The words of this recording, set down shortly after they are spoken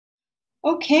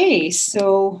Okay,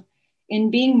 so in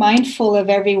being mindful of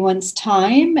everyone's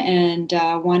time and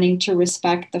wanting to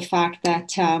respect the fact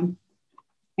that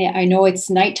yeah, I know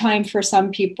it's nighttime for some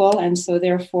people, and so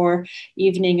therefore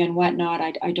evening and whatnot,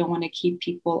 I don't want to keep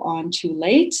people on too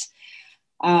late.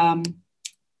 Um,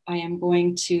 I am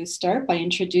going to start by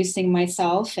introducing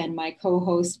myself and my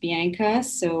co-host Bianca.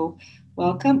 So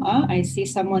welcome. I see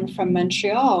someone from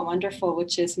Montreal, wonderful,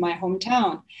 which is my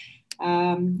hometown.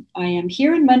 I am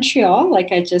here in Montreal,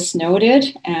 like I just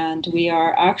noted, and we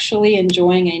are actually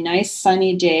enjoying a nice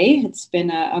sunny day. It's been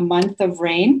a month of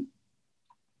rain.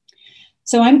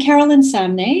 So I'm Carolyn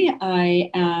Samney.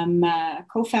 I am a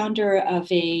co-founder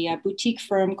of a boutique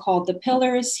firm called The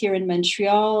Pillars here in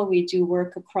Montreal. We do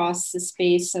work across the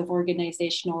space of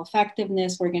organizational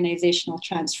effectiveness, organizational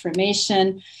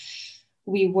transformation.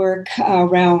 We work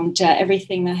around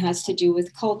everything that has to do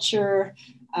with culture,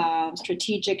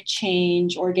 strategic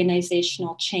change,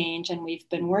 organizational change, and we've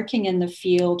been working in the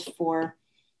field for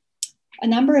a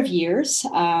number of years.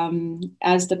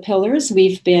 As The Pillars,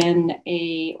 we've been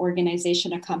a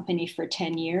organization, a company for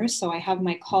 10 years. So I have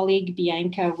my colleague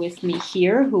Bianca with me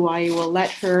here, who I will let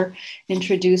her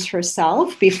introduce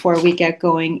herself before we get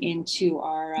going into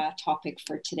our topic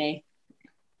for today.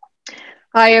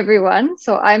 Hi, everyone.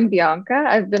 So I'm Bianca.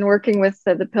 I've been working with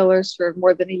the Pillars for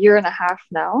more than a year and a half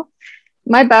now.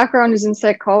 My background is in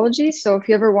psychology, so if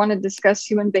you ever want to discuss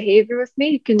human behavior with me,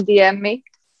 you can DM me.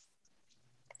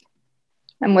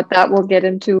 And with that, we'll get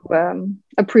into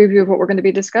a preview of what we're going to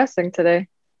be discussing today.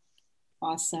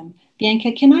 Awesome.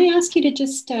 Bianca, can I ask you to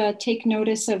just take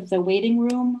notice of the waiting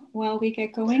room while we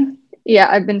get going? Yeah,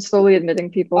 I've been slowly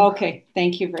admitting people. Okay,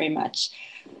 thank you very much.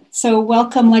 So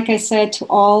welcome, like I said, to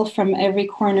all from every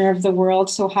corner of the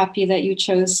world. So happy that you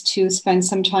chose to spend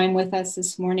some time with us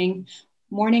this morning.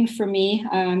 Morning for me,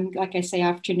 like I say,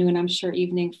 afternoon, I'm sure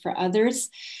evening for others.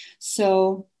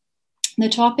 So the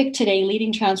topic today,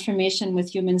 leading transformation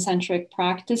with human-centric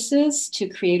practices to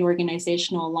create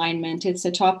organizational alignment. It's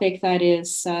a topic that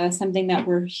is something that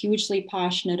we're hugely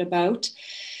passionate about,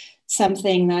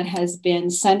 something that has been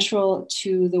central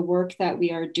to the work that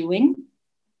we are doing,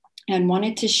 and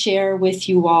wanted to share with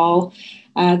you all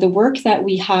the work that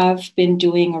we have been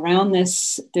doing around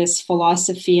this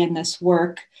philosophy and this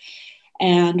work.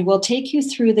 And we'll take you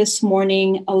through this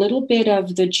morning a little bit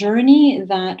of the journey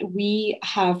that we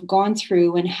have gone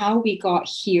through and how we got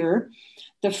here,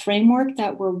 the framework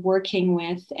that we're working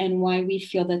with, and why we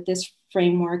feel that this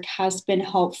framework has been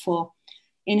helpful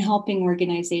in helping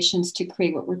organizations to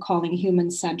create what we're calling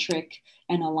human-centric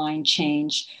and aligned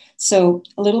change. So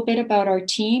a little bit about our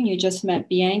team. You just met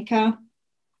Bianca.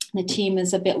 The team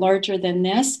is a bit larger than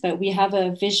this, but we have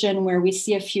a vision where we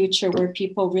see a future where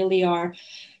people really are,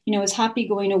 as happy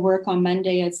going to work on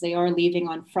Monday as they are leaving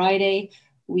on Friday.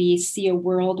 We see a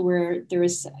world where there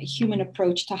is a human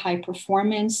approach to high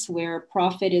performance, where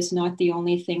profit is not the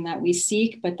only thing that we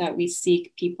seek, but that we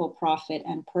seek people, profit,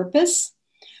 and purpose.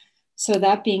 So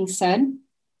that being said,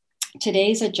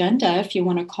 today's agenda, if you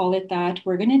want to call it that,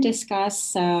 we're going to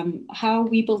discuss how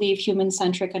we believe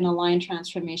human-centric and aligned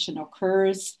transformation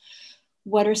occurs.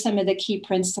 What are some of the key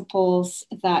principles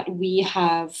that we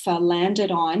have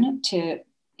landed on to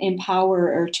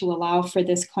empower or to allow for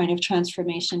this kind of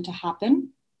transformation to happen?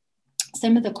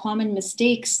 Some of the common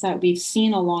mistakes that we've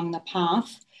seen along the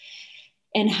path,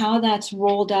 and how that's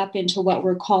rolled up into what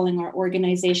we're calling our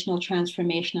organizational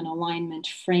transformation and alignment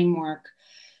framework.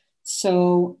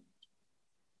 So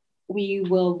we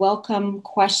will welcome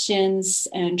questions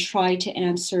and try to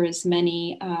answer as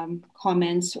many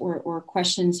comments or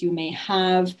questions you may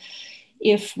have.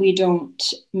 If we don't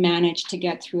manage to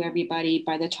get through everybody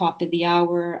by the top of the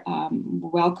hour,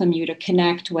 welcome you to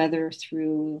connect, whether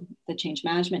through the Change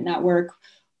Management Network,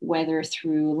 whether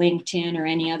through LinkedIn or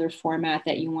any other format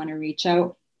that you want to reach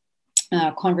out.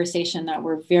 Conversation that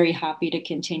we're very happy to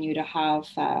continue to have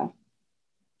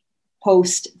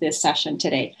post this session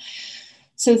today.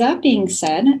 So that being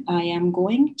said, I am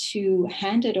going to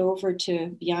hand it over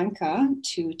to Bianca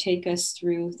to take us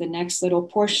through the next little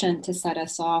portion to set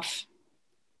us off.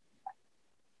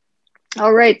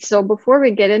 All right, so before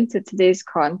we get into today's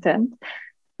content,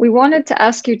 we wanted to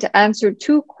ask you to answer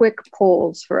 2 quick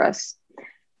polls for us.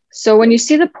 So when you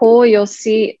see the poll, you'll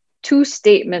see 2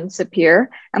 statements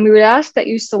appear, and we would ask that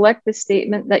you select the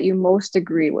statement that you most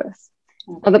agree with.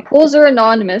 Okay. Now, the polls are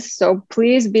anonymous, so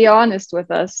please be honest with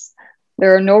us.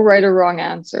 There are no right or wrong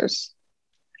answers.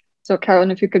 So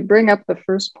Carolyn, if you could bring up the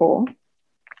first poll.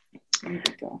 There we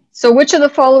go. So which of the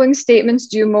following statements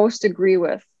do you most agree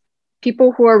with?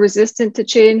 People who are resistant to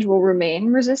change will remain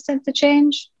resistant to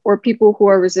change, or people who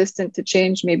are resistant to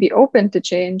change may be open to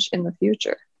change in the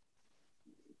future?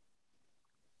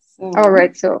 All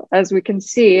right. So as we can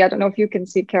see, I don't know if you can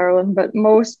see, Carolyn, but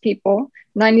most people,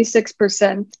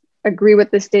 96%, agree with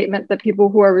the statement that people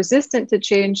who are resistant to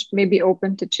change may be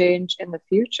open to change in the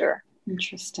future.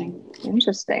 Interesting.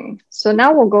 Interesting. So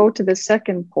now we'll go to the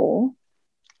second poll.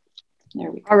 There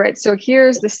we go. All right. So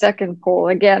here's the second poll.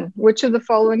 Again, which of the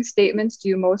following statements do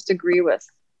you most agree with?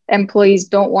 Employees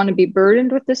don't want to be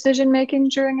burdened with decision-making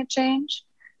during a change,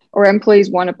 or employees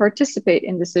want to participate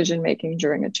in decision-making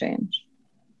during a change?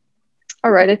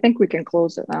 All right, I think we can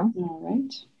close it now. All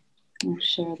right, I'll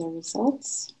share the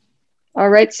results. All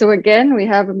right, so again, we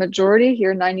have a majority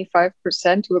here,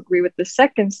 95%, who agree with the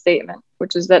second statement,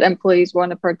 which is that employees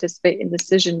want to participate in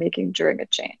decision-making during a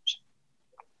change.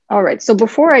 All right, so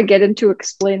before I get into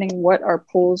explaining what our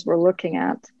polls were looking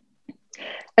at,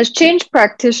 as change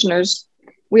practitioners,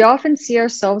 we often see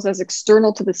ourselves as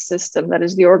external to the system, that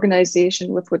is the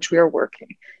organization with which we are working,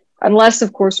 unless,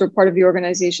 of course, we're part of the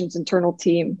organization's internal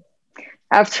team.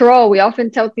 After all, we often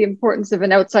tout the importance of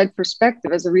an outside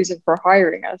perspective as a reason for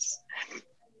hiring us.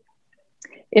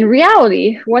 In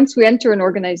reality, once we enter an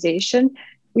organization,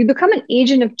 we become an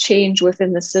agent of change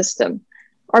within the system.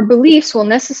 Our beliefs will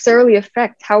necessarily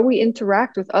affect how we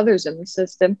interact with others in the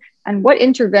system and what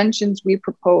interventions we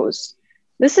propose.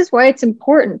 This is why it's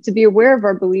important to be aware of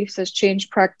our beliefs as change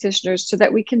practitioners so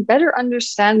that we can better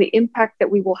understand the impact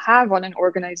that we will have on an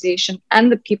organization and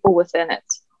the people within it.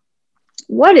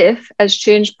 What if, as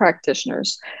change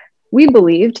practitioners, we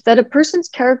believed that a person's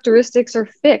characteristics are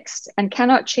fixed and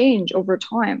cannot change over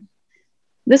time?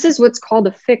 This is what's called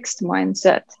a fixed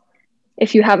mindset.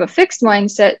 If you have a fixed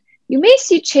mindset, you may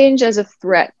see change as a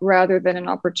threat rather than an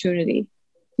opportunity.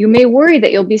 You may worry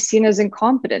that you'll be seen as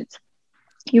incompetent.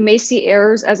 You may see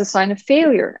errors as a sign of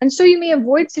failure, and so you may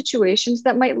avoid situations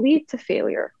that might lead to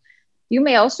failure. You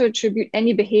may also attribute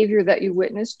any behavior that you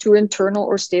witness to internal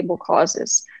or stable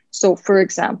causes. So, for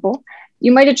example,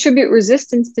 you might attribute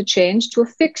resistance to change to a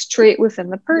fixed trait within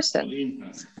the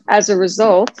person. As a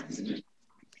result,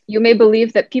 you may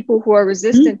believe that people who are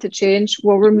resistant to change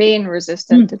will remain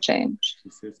resistant to change.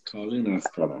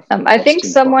 I think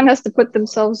someone has to put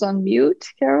themselves on mute,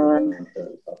 Carolyn.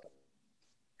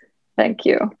 Thank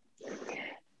you.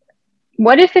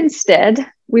 What if instead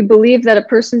we believe that a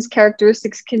person's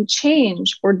characteristics can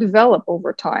change or develop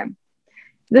over time?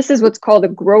 This is what's called a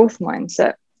growth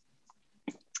mindset.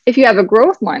 If you have a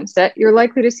growth mindset, you're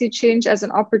likely to see change as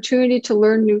an opportunity to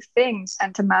learn new things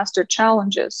and to master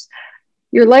challenges.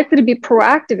 You're likely to be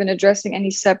proactive in addressing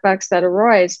any setbacks that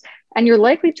arise, and you're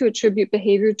likely to attribute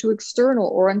behavior to external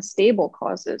or unstable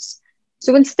causes.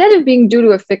 So instead of being due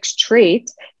to a fixed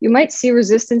trait, you might see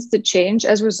resistance to change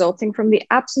as resulting from the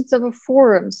absence of a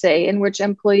forum, say, in which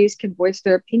employees can voice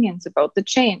their opinions about the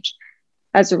change.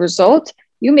 As a result,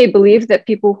 you may believe that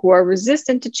people who are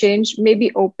resistant to change may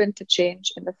be open to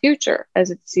change in the future, as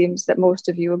it seems that most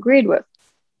of you agreed with.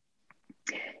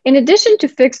 In addition to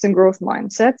fixed and growth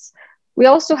mindsets, we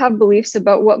also have beliefs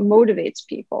about what motivates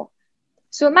people.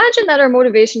 So imagine that our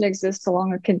motivation exists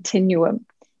along a continuum.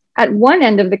 At one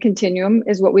end of the continuum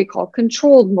is what we call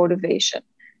controlled motivation.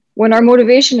 When our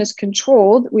motivation is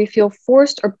controlled, we feel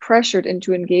forced or pressured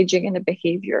into engaging in a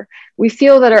behavior. We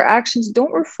feel that our actions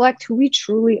don't reflect who we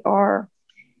truly are.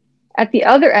 At the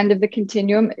other end of the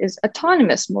continuum is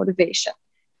autonomous motivation.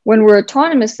 When we're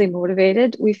autonomously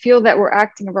motivated, we feel that we're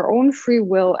acting of our own free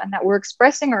will and that we're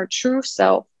expressing our true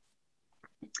self.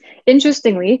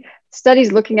 Interestingly,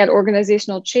 studies looking at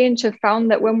organizational change have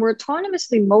found that when we're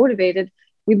autonomously motivated,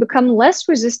 we become less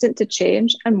resistant to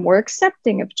change and more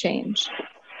accepting of change.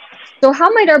 So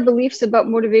how might our beliefs about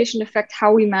motivation affect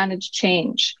how we manage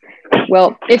change?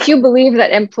 Well, if you believe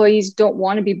that employees don't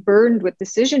want to be burdened with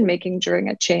decision-making during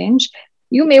a change,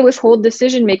 you may withhold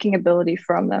decision-making ability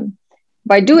from them.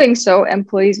 By doing so,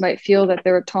 employees might feel that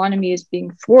their autonomy is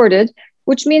being thwarted,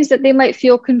 which means that they might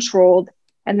feel controlled,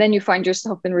 and then you find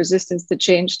yourself in resistance to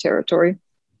change territory.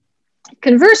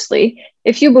 Conversely,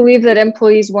 if you believe that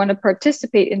employees want to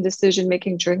participate in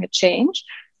decision-making during a change,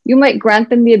 you might grant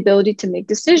them the ability to make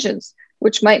decisions,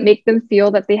 which might make them feel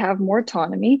that they have more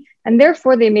autonomy, and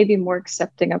therefore they may be more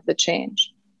accepting of the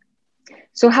change.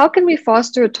 So how can we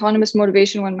foster autonomous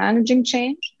motivation when managing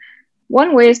change?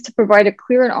 One way is to provide a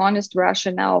clear and honest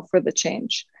rationale for the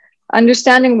change.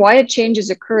 Understanding why a change is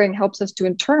occurring helps us to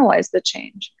internalize the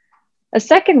change. A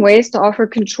second way is to offer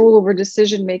control over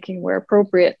decision-making where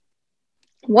appropriate.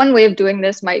 One way of doing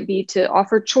this might be to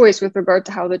offer choice with regard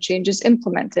to how the change is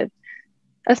implemented.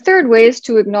 A third way is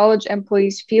to acknowledge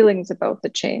employees' feelings about the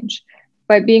change.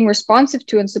 By being responsive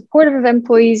to and supportive of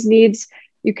employees' needs,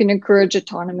 you can encourage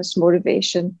autonomous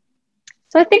motivation.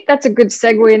 So I think that's a good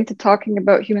segue into talking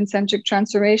about human-centric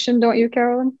transformation, don't you,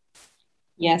 Carolyn?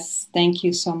 Yes, thank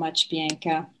you so much,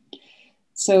 Bianca.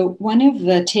 So, one of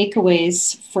the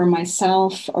takeaways for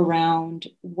myself around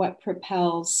what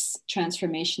propels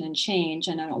transformation and change,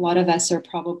 and a lot of us are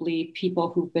probably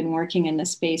people who've been working in the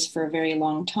space for a very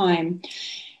long time,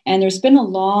 and there's been a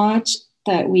lot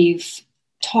that we've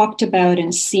talked about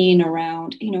and seen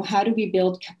around, how do we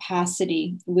build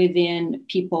capacity within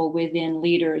people, within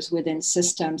leaders, within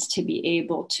systems to be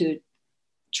able to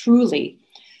truly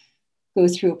go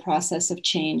through a process of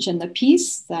change. And the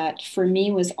piece that for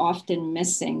me was often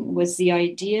missing was the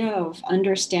idea of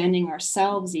understanding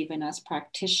ourselves, even as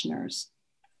practitioners,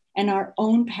 and our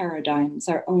own paradigms,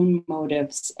 our own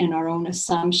motives, and our own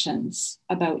assumptions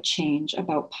about change,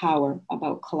 about power,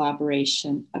 about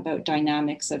collaboration, about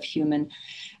dynamics of human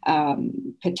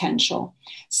potential.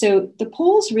 So the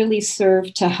polls really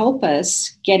serve to help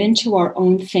us get into our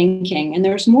own thinking. And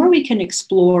there's more we can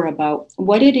explore about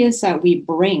what it is that we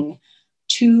bring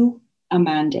to a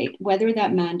mandate, whether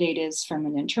that mandate is from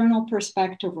an internal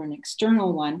perspective or an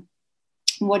external one.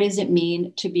 What does it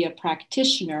mean to be a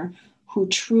practitioner who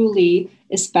truly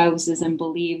espouses and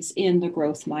believes in the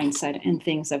growth mindset and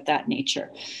things of that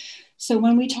nature? So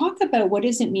when we talk about what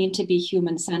does it mean to be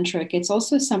human-centric, it's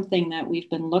also something that we've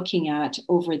been looking at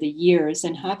over the years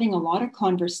and having a lot of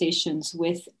conversations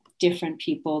with different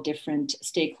people, different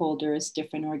stakeholders,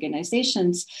 different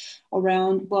organizations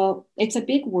around, well, it's a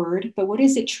big word, but what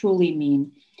does it truly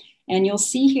mean? And you'll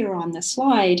see here on the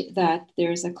slide that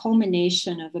there's a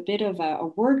culmination of a bit of a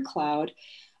word cloud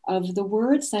of the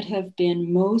words that have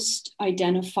been most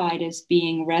identified as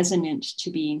being resonant to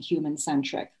being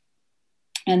human-centric.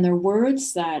 And they're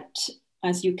words that,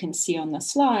 as you can see on the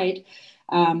slide,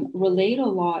 relate a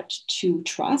lot to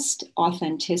trust,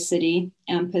 authenticity,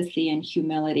 empathy, and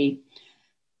humility.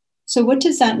 So what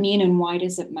does that mean and why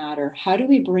does it matter? How do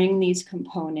we bring these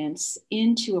components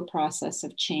into a process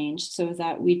of change so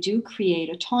that we do create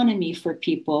autonomy for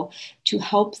people to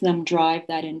help them drive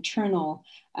that internal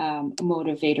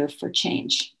motivator for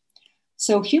change?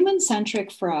 So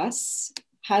human-centric for us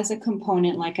has a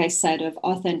component, like I said, of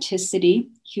authenticity,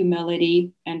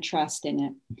 humility, and trust in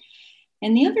it.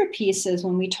 And the other piece is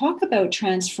when we talk about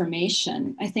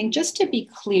transformation, I think just to be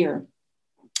clear,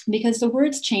 because the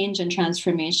words change and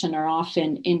transformation are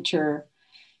often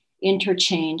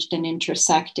interchanged and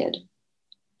intersected.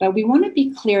 But we want to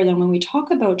be clear that when we talk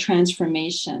about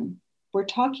transformation, we're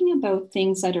talking about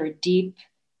things that are deep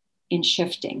in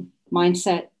shifting,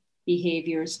 mindset,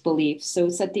 behaviors, beliefs. So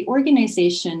it's that the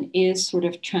organization is sort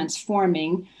of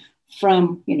transforming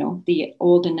from, the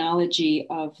old analogy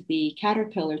of the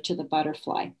caterpillar to the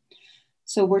butterfly.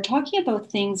 So we're talking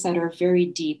about things that are very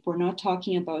deep. We're not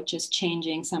talking about just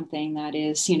changing something that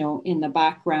is, in the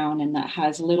background and that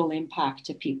has little impact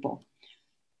to people.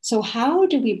 So how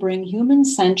do we bring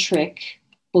human-centric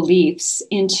beliefs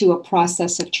into a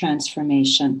process of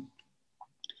transformation?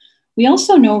 We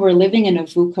also know we're living in a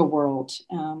VUCA world.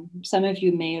 Some of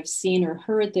you may have seen or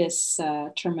heard this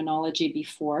terminology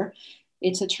before.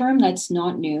 It's a term that's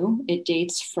not new. It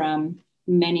dates from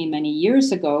many, many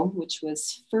years ago, which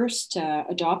was first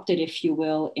adopted, if you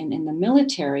will, in the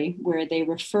military, where they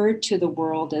referred to the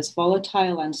world as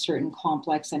volatile, uncertain,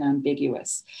 complex, and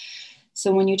ambiguous.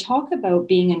 So when you talk about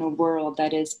being in a world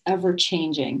that is ever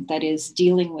changing, that is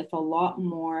dealing with a lot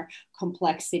more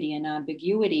complexity and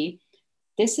ambiguity,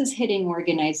 this is hitting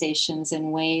organizations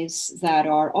in ways that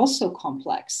are also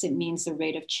complex. It means the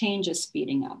rate of change is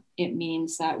speeding up. It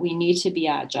means that we need to be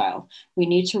agile. We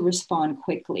need to respond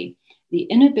quickly. The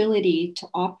inability to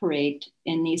operate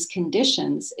in these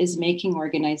conditions is making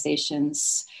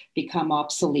organizations become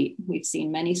obsolete. We've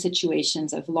seen many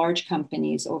situations of large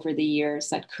companies over the years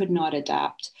that could not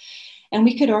adapt. And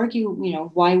we could argue,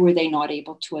 why were they not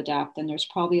able to adapt? And there's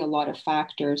probably a lot of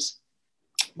factors.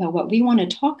 But what we want to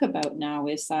talk about now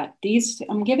is that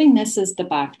I'm giving this as the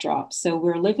backdrop. So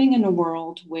we're living in a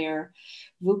world where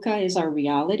VUCA is our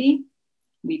reality.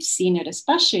 We've seen it,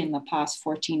 especially in the past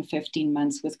 14, 15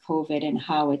 months with COVID and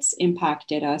how it's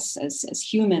impacted us as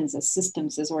humans, as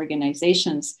systems, as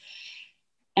organizations.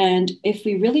 And if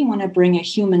we really want to bring a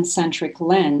human-centric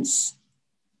lens,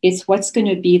 it's what's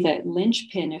going to be the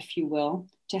linchpin, if you will,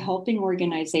 to helping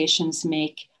organizations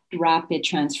make rapid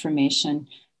transformation.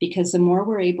 Because the more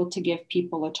we're able to give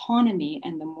people autonomy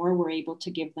and the more we're able to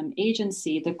give them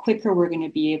agency, the quicker we're going to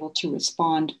be able to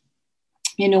respond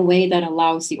in a way that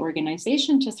allows the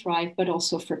organization to thrive, but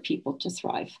also for people to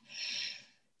thrive.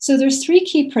 So there's 3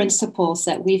 key principles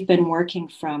that we've been working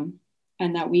from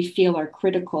and that we feel are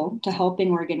critical to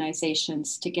helping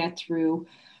organizations to get through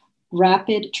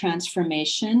rapid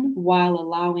transformation while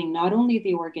allowing not only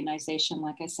the organization,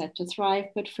 like I said, to thrive,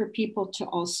 but for people to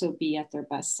also be at their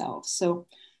best selves. So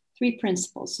 3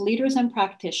 principles: leaders and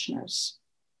practitioners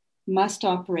must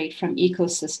operate from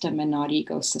ecosystem and not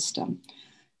ecosystem.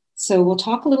 So we'll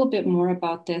talk a little bit more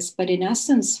about this, but in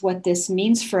essence, what this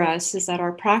means for us is that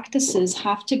our practices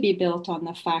have to be built on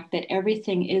the fact that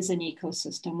everything is an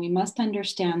ecosystem. We must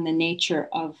understand the nature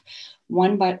of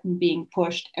one button being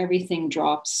pushed, everything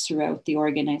drops throughout the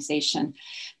organization.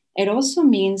 It also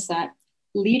means that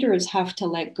leaders have to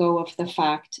let go of the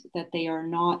fact that they are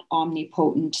not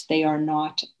omnipotent, they are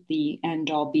not the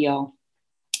end-all be-all.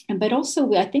 But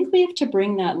also, I think we have to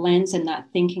bring that lens and that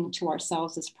thinking to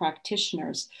ourselves as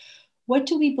practitioners. What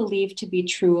do we believe to be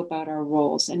true about our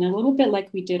roles? And a little bit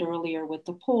like we did earlier with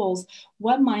the polls,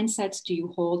 what mindsets do you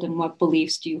hold and what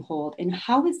beliefs do you hold? And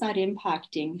how is that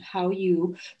impacting how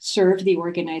you serve the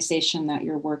organization that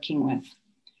you're working with?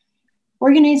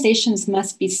 Organizations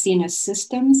must be seen as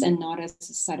systems and not as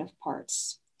a set of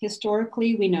parts.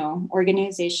 Historically, we know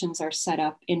organizations are set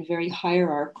up in very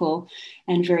hierarchical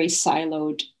and very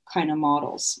siloed kind of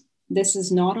models. This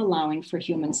is not allowing for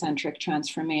human-centric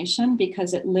transformation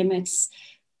because it limits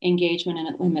engagement and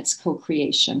it limits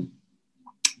co-creation.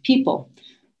 People.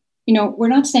 We're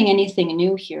not saying anything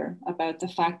new here about the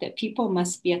fact that people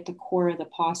must be at the core of the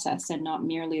process and not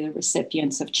merely the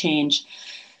recipients of change.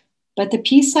 But the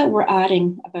piece that we're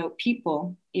adding about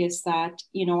people is that,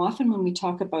 often when we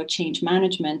talk about change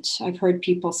management, I've heard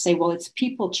people say, well, it's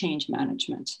people change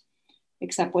management.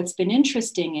 Except what's been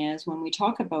interesting is when we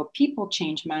talk about people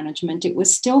change management, it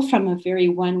was still from a very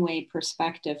one-way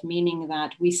perspective, meaning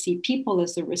that we see people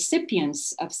as the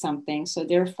recipients of something. So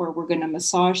therefore, we're going to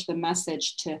massage the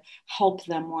message to help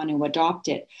them want to adopt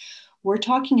it. We're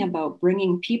talking about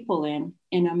bringing people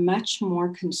in a much more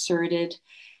concerted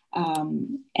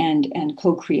and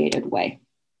co-created way.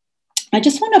 I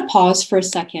just want to pause for a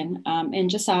second and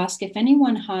just ask if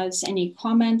anyone has any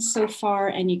comments so far,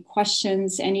 any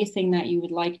questions, anything that you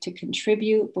would like to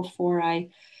contribute before I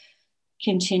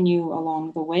continue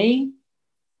along the way.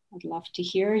 I'd love to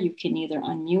hear. You can either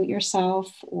unmute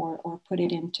yourself or put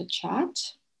it into chat.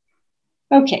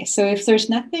 Okay, so if there's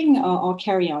nothing, I'll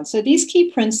carry on. So these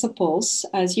key principles,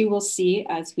 as you will see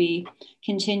as we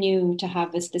continue to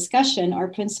have this discussion, are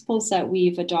principles that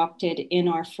we've adopted in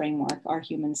our framework, our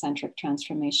human-centric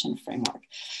transformation framework.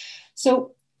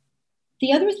 So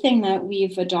the other thing that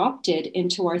we've adopted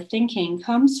into our thinking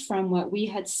comes from what we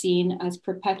had seen as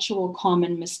perpetual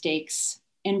common mistakes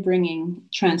in bringing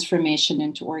transformation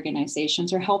into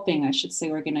organizations, or helping, I should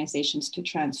say, organizations to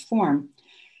transform.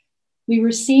 We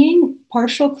were seeing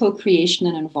partial co-creation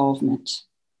and involvement.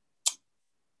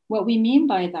 What we mean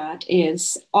by that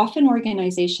is often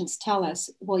organizations tell us,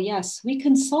 well, yes, we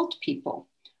consult people.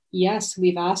 Yes,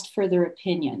 we've asked for their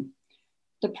opinion.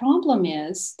 The problem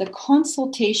is the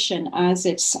consultation as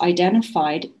it's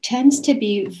identified tends to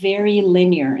be very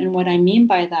linear. And what I mean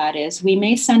by that is we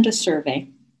may send a survey.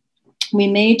 We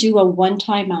may do a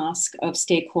one-time ask of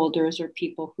stakeholders or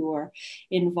people who are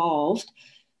involved,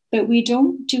 but we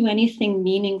don't do anything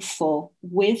meaningful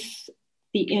with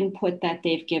the input that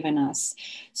they've given us.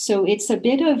 So it's a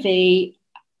bit of a,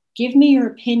 give me your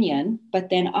opinion, but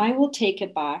then I will take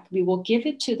it back. We will give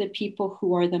it to the people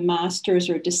who are the masters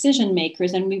or decision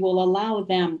makers, and we will allow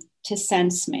them to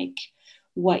sense make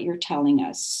what you're telling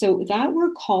us. So that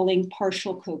we're calling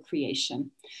partial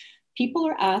co-creation. People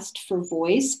are asked for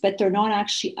voice, but they're not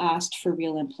actually asked for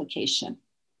real implication.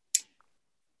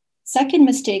 Second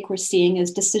mistake we're seeing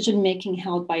is decision-making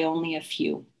held by only a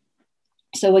few.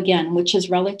 So again, which is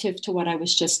relative to what I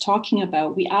was just talking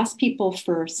about, we ask people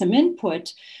for some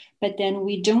input, but then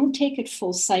we don't take it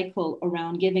full cycle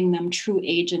around giving them true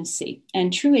agency.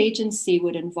 And true agency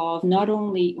would involve not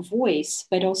only voice,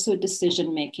 but also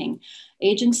decision-making.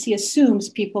 Agency assumes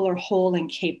people are whole and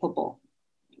capable.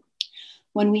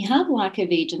 When we have lack of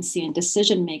agency and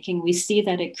decision-making, we see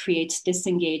that it creates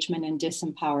disengagement and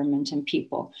disempowerment in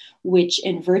people, which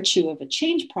in virtue of a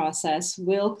change process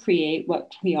will create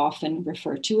what we often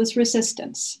refer to as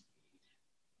resistance.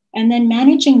 And then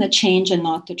managing the change and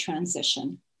not the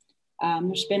transition.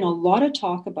 There's been a lot of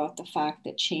talk about the fact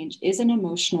that change is an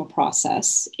emotional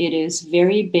process. It is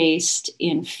very based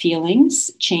in feelings.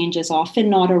 Change is often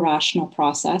not a rational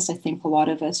process. I think a lot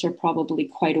of us are probably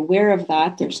quite aware of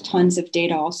that. There's tons of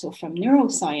data also from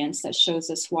neuroscience that shows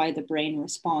us why the brain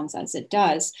responds as it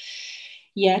does.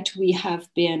 Yet we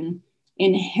have been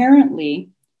inherently,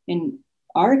 in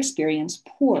our experience,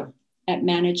 poor at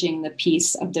managing the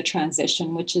piece of the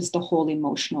transition, which is the whole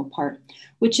emotional part,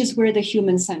 which is where the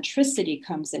human centricity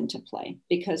comes into play.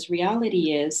 Because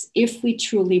reality is, if we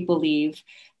truly believe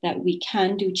that we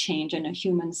can do change in a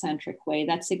human-centric way.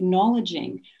 That's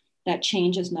acknowledging that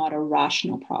change is not a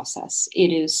rational process. It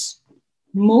is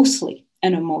mostly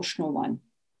an emotional one.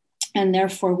 And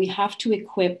therefore, we have to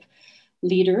equip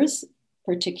leaders,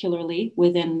 particularly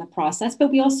within the process,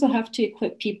 but we also have to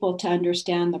equip people to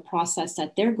understand the process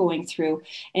that they're going through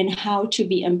and how to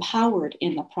be empowered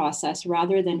in the process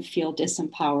rather than feel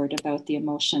disempowered about the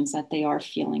emotions that they are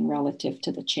feeling relative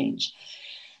to the change.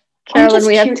 Carolyn,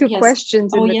 we have two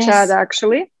questions in the chat,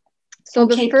 actually. So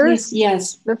okay,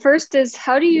 the first is,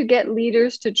 how do you get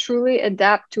leaders to truly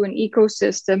adapt to an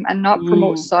ecosystem and not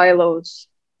promote silos?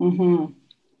 Mm-hmm.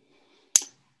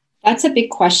 That's a big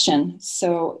question.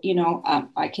 So,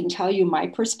 I can tell you my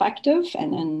perspective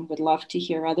and then would love to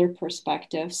hear other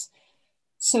perspectives.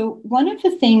 So one of the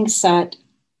things that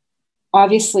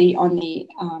obviously on the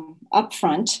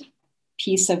upfront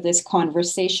piece of this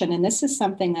conversation, and this is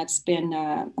something that's been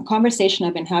a conversation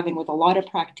I've been having with a lot of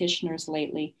practitioners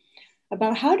lately,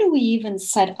 about how do we even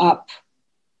set up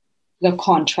the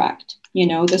contract,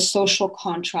 the social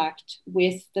contract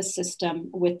with the system,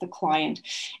 with the client.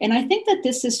 And I think that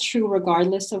this is true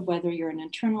regardless of whether you're an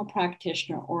internal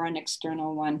practitioner or an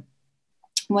external one.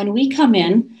 When we come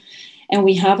in and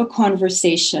we have a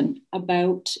conversation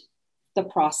about the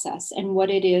process and what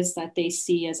it is that they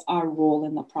see as our role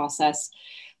in the process,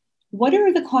 what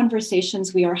are the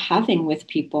conversations we are having with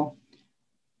people?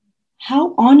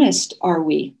 How honest are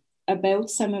we about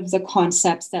some of the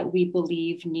concepts that we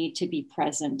believe need to be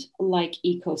present, like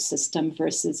ecosystem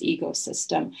versus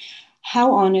ecosystem?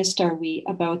 How honest are we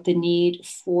about the need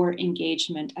for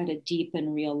engagement at a deep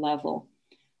and real level?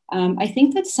 I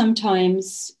think that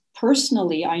sometimes,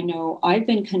 personally, I know I've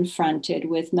been confronted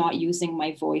with not using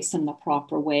my voice in the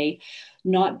proper way,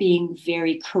 not being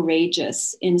very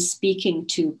courageous in speaking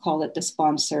to, call it the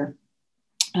sponsor,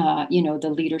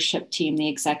 the leadership team, the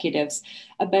executives,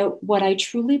 about what I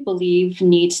truly believe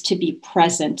needs to be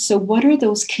present. So what are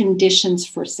those conditions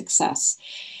for success?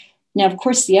 Now, of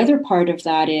course, the other part of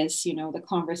that is, the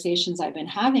conversations I've been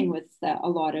having with a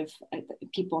lot of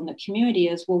people in the community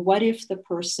is, well, what if the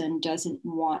person doesn't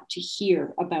want to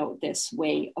hear about this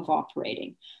way of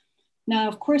operating? Now,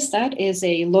 of course, that is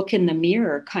a look in the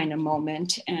mirror kind of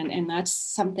moment. And that's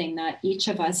something that each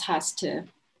of us has to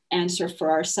answer for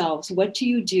ourselves. What do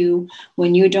you do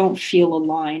when you don't feel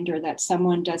aligned or that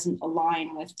someone doesn't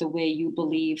align with the way you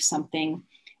believe something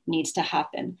needs to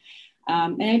happen?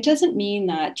 And it doesn't mean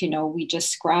that, we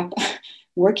just scrap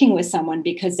working with someone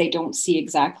because they don't see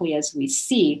exactly as we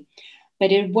see.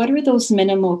 But what are those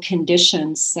minimal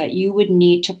conditions that you would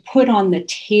need to put on the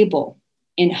table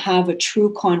and have a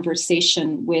true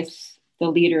conversation with the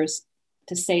leaders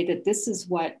to say that this is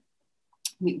what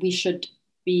we should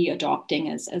be adopting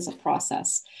as a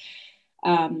process?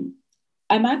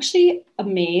 I'm actually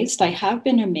amazed. I have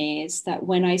been amazed that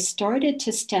when I started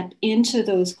to step into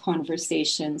those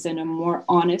conversations in a more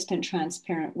honest and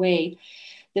transparent way,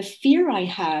 the fear I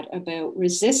had about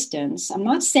resistance, I'm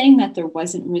not saying that there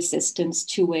wasn't resistance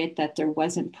to it, that there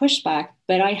wasn't pushback,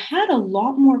 but I had a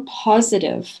lot more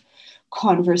positive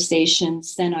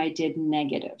conversations than I did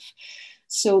negative.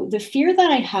 So the fear that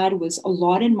I had was a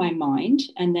lot in my mind.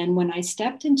 And then when I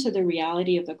stepped into the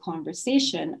reality of the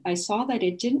conversation, I saw that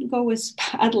it didn't go as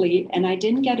badly and I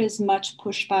didn't get as much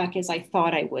pushback as I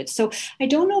thought I would. So I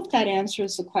don't know if that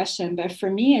answers the question, but for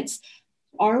me, it's,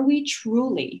 are we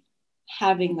truly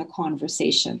having the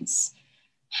conversations?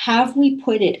 Have we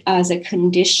put it as a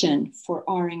condition for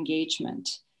our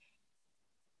engagement?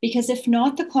 Because if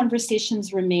not, the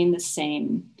conversations remain the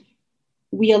same.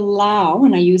 We allow,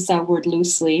 and I use that word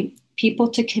loosely, people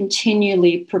to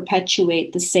continually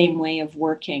perpetuate the same way of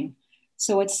working.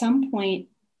 So at some point,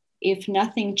 if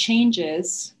nothing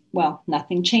changes, well,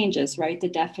 nothing changes, right? The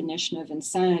definition of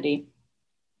insanity.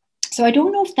 So I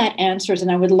don't know if that answers,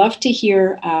 and I would love to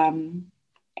hear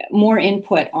more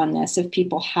input on this if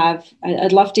people have.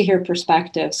 I'd love to hear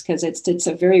perspectives because it's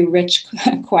a very rich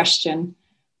question.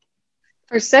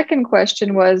 Our second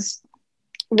question was,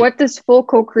 what does full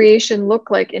co-creation look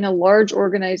like in a large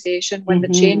organization when the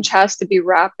change has to be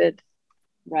rapid?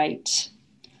 Right.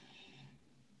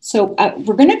 So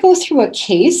we're going to go through a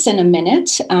case in a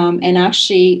minute. And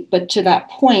actually, but to that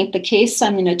point, the case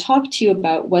I'm going to talk to you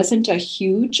about wasn't a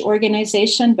huge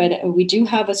organization, but we do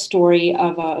have a story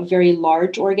of a very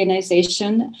large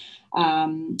organization.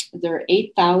 There are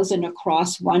 8,000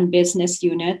 across one business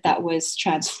unit that was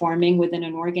transforming within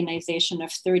an organization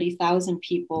of 30,000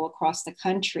 people across the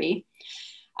country.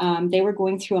 They were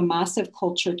going through a massive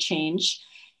culture change.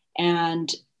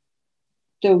 And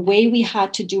the way we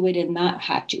had to do it in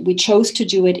that, we chose to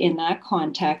do it in that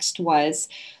context was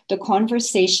the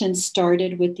conversation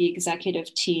started with the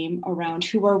executive team around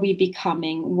who are we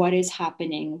becoming, what is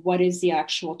happening, what is the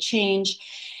actual change.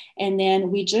 And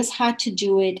then we just had to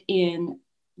do it in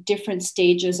different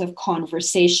stages of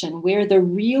conversation. Where the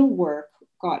real work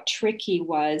got tricky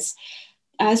was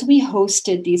as we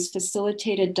hosted these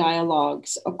facilitated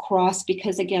dialogues across,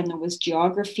 because again, there was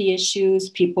geography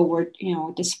issues, people were,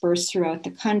 dispersed throughout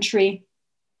the country.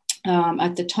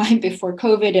 At the time before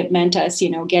COVID, it meant us,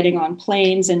 getting on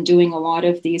planes and doing a lot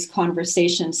of these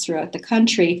conversations throughout the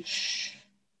country.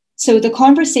 So the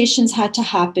conversations had to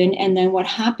happen. And then what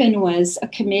happened was a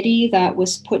committee that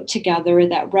was put together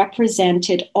that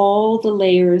represented all the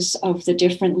layers of the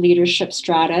different leadership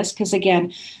stratas. Because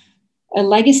again, a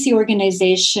legacy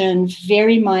organization,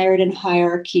 very mired in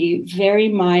hierarchy, very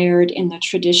mired in the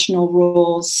traditional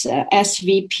roles,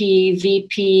 SVP,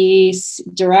 VPs,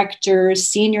 directors,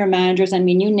 senior managers. I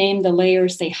mean, you name the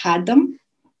layers, they had them.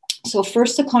 So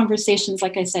first the conversations,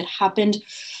 like I said, happened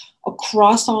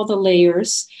across all the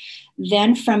layers.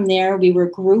 Then from there, we were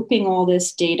grouping all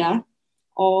this data,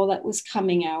 all that was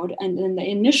coming out. And then the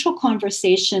initial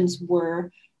conversations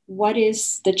were, what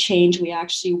is the change we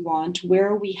actually want? Where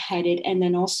are we headed? And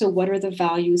then also, what are the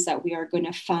values that we are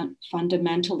going to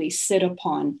fundamentally sit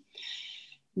upon?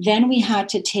 Then we had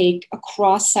to take a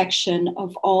cross section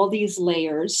of all these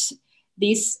layers.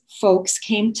 These folks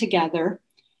came together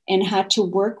and had to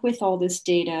work with all this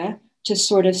data to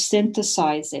sort of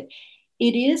synthesize it.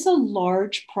 It is a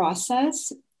large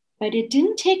process, but it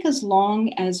didn't take as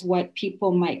long as what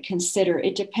people might consider.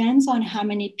 It depends on how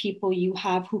many people you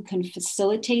have who can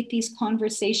facilitate these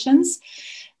conversations.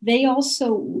 They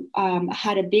also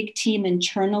had a big team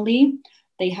internally.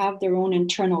 They have their own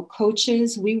internal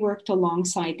coaches. We worked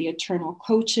alongside the internal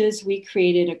coaches. We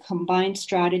created a combined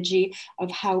strategy of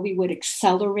how we would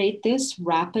accelerate this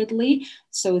rapidly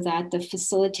so that the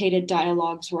facilitated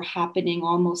dialogues were happening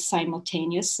almost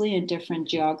simultaneously in different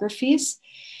geographies.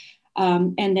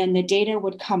 And then the data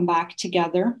would come back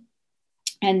together.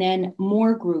 And then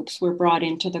more groups were brought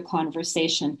into the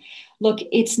conversation. Look,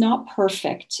 it's not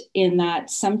perfect in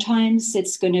that sometimes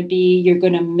it's going to be, you're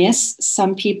going to miss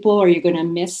some people or you're going to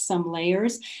miss some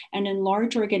layers. And in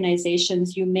large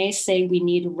organizations, you may say we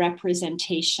need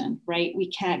representation, right?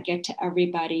 We can't get to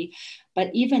everybody.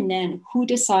 But even then, who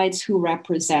decides who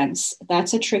represents?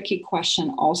 That's a tricky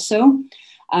question also.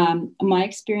 My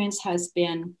experience has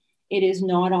been, it is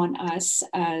not on us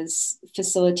as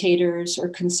facilitators or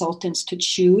consultants to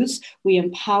choose. We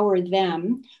empower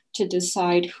them to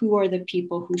decide who are the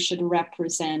people who should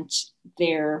represent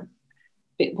their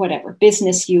whatever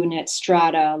business unit,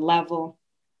 strata, level.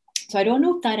 So I don't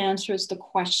know if that answers the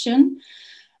question.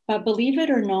 But believe it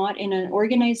or not, in an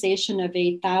organization of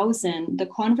 8,000, the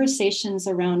conversations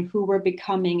around who we're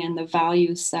becoming and the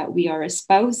values that we are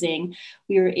espousing,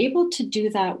 we were able to do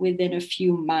that within a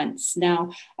few months.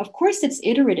 Now, of course, it's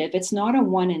iterative. It's not a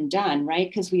one and done, right?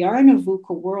 Because we are in a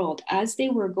VUCA world. As they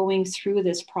were going through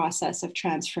this process of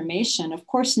transformation, of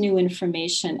course, new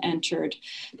information entered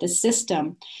the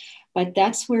system. But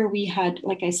that's where we had,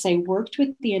 like I say, worked with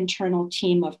the internal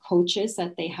team of coaches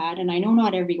that they had. And I know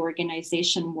not every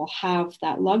organization will have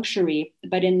that luxury,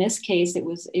 but in this case, it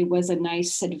was a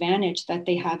nice advantage that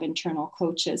they have internal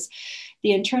coaches.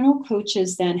 The internal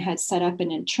coaches then had set up an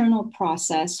internal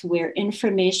process where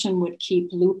information would keep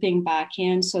looping back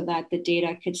in so that the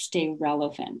data could stay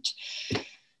relevant.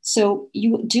 So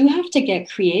you do have to get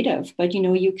creative, but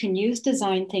you can use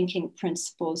design thinking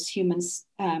principles, humans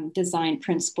design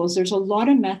principles. There's a lot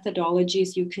of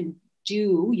methodologies you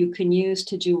can use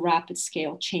to do rapid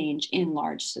scale change in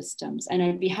large systems. And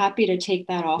I'd be happy to take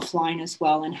that offline as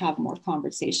well and have more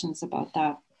conversations about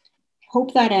that.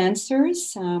 Hope that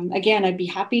answers. Again, I'd be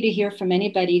happy to hear from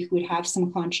anybody who would have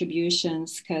some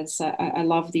contributions because I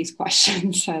love these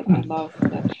questions. I love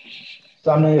that.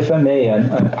 Samna, if I may, I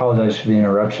apologize for the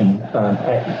interruption.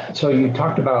 So you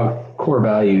talked about core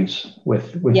values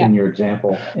within your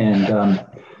example. And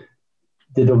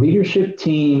did the leadership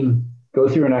team go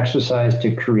through an exercise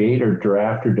to create or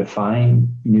draft or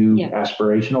define new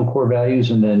aspirational core values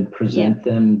and then present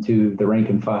them to the rank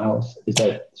and files? Is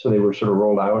that so they were sort of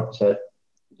rolled out? Is that?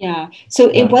 Yeah. So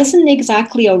it wasn't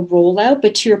exactly a rollout,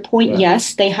 but to your point,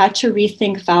 yes, they had to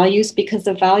rethink values because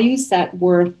the values that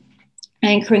were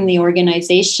anchoring the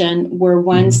organization were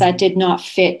ones that did not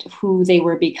fit who they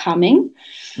were becoming.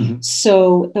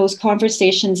 So those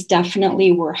conversations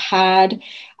definitely were had.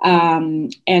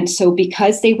 And so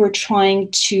because they were trying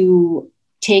to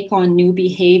take on new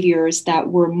behaviors that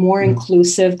were more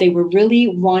inclusive. They were really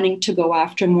wanting to go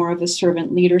after more of a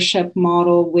servant leadership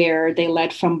model where they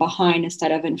led from behind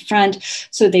instead of in front.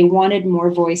 So they wanted more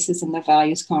voices in the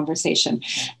values conversation.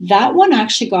 That one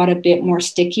actually got a bit more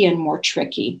sticky and more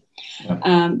tricky.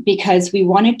 Because we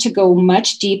wanted to go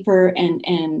much deeper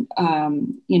and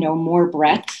more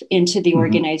breadth into the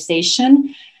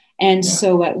organization. And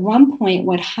so at one point,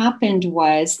 what happened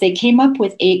was they came up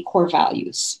with 8 core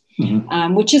values.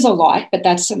 Which is a lot, but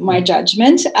that's my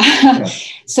judgment.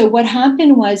 So what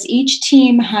happened was each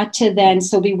team had to then,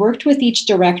 so we worked with each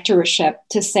directorship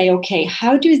to say, okay,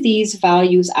 how do these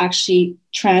values actually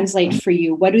translate for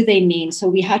you? What do they mean? So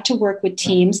we had to work with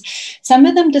teams. Some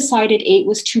of them decided 8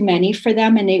 was too many for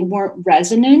them and they weren't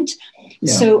resonant.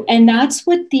 So, and that's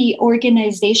what the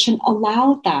organization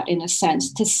allowed that in a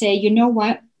sense to say, you know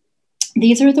what?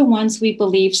 These are the ones we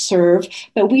believe serve,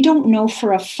 but we don't know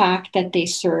for a fact that they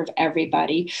serve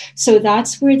everybody. So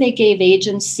that's where they gave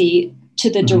agency to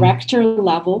the director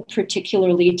level,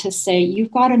 particularly to say,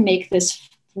 you've got to make this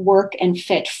work and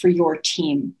fit for your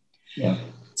team.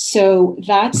 So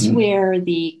that's where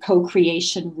the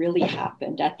co-creation really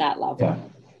happened at that level.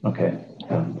 Okay.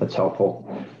 That's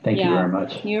helpful. Thank you very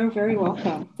much. You're very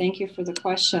welcome. Thank you for the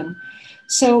question.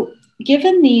 So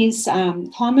given these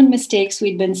common mistakes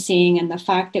we've been seeing and the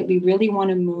fact that we really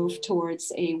want to move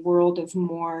towards a world of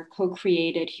more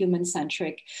co-created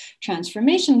human-centric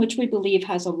transformation, which we believe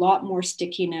has a lot more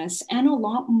stickiness and a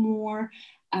lot more,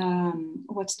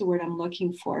 what's the word I'm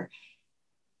looking for?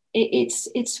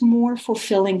 It's more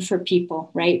fulfilling for people,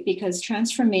 right? Because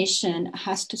transformation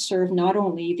has to serve not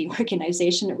only the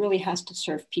organization, it really has to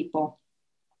serve people.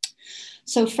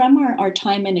 So from our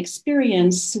time and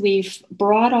experience, we've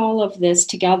brought all of this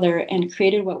together and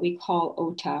created what we call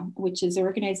OTA, which is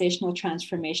Organizational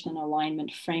Transformation and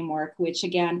Alignment Framework, which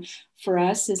again, for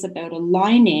us is about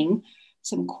aligning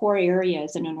some core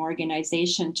areas in an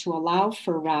organization to allow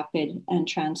for rapid and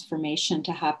transformation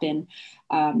to happen,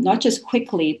 not just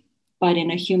quickly, but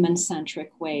in a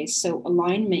human-centric way. So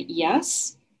alignment,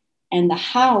 yes, and the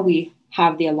how we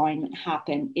have the alignment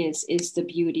happen is the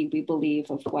beauty, we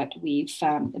believe, of what we've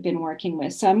been working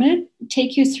with. So I'm going to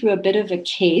take you through a bit of a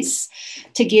case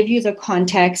to give you the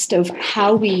context of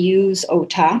how we use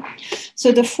OTA.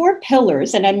 So the 4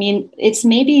 pillars, and I mean, it's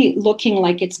maybe looking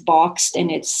like it's boxed and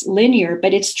it's linear,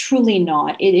 but it's truly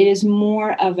not. It is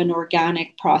more of an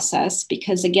organic process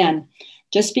because, again,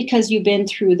 just because you've been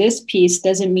through this piece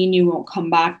doesn't mean you won't come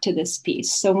back to this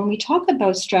piece. So when we talk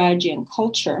about strategy and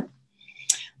culture,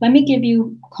 let me give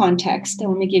you context and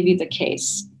let me give you the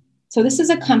case. So this is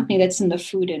a company that's in the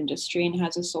food industry and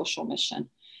has a social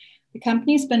mission. The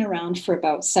company's been around for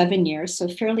about 7 years, so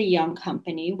fairly young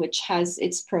company, which has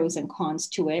its pros and cons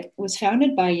to it. It was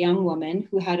founded by a young woman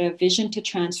who had a vision to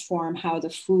transform how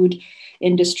the food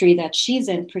industry that she's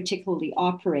in particularly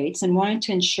operates and wanted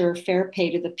to ensure fair pay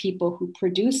to the people who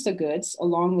produce the goods,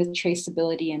 along with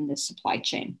traceability in the supply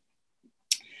chain.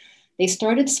 They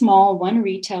started small, 1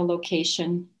 retail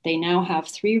location. They now have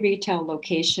 3 retail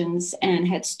locations and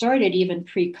had started even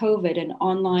pre-COVID an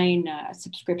online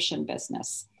subscription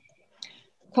business.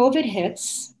 COVID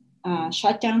hits,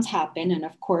 shutdowns happen, and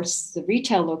of course the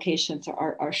retail locations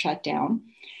are shut down.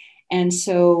 And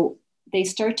so they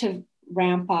start to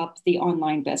ramp up the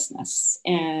online business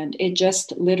and it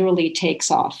just literally takes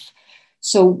off.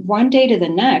 So one day to the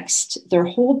next, their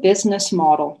whole business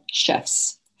model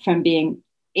shifts from being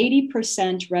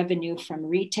 80% revenue from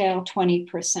retail,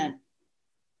 20%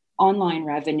 online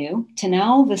revenue, to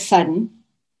now all of a sudden,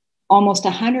 almost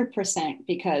 100%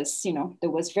 because, there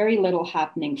was very little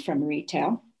happening from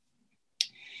retail.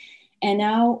 And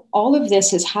now all of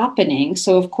this is happening.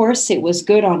 So of course it was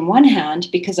good on one hand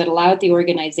because it allowed the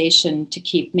organization to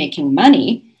keep making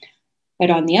money. But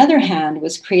on the other hand,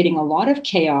 was creating a lot of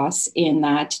chaos in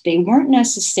that they weren't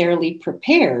necessarily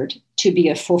prepared to be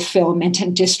a fulfillment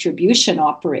and distribution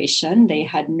operation. They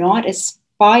had not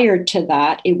aspired to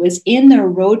that. It was in their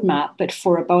roadmap, but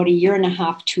for about 1.5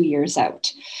 years, 2 years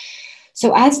out.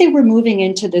 So as they were moving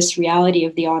into this reality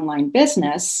of the online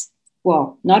business,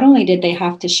 well, not only did they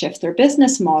have to shift their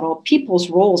business model, people's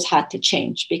roles had to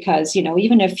change because,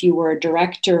 even if you were a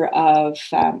director of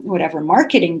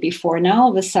marketing before, now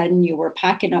all of a sudden you were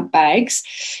packing up bags,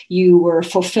 you were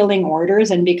fulfilling orders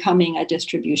and becoming a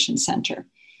distribution center.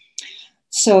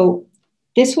 So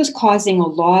this was causing a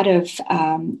lot of,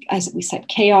 as we said,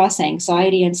 chaos,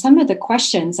 anxiety, and some of the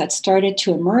questions that started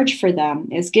to emerge for them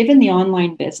is, given the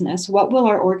online business, what will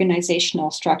our organizational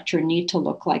structure need to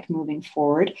look like moving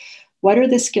forward? What are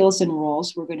the skills and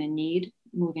roles we're going to need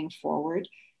moving forward?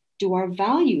 Do our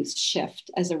values shift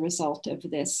as a result of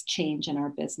this change in our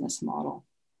business model?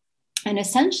 And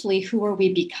essentially, who are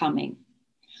we becoming?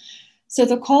 So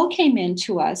the call came in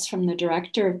to us from the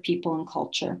Director of People and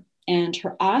Culture. And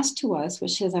her ask to us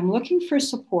was, she says, I'm looking for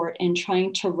support in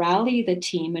trying to rally the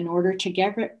team in order to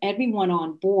get everyone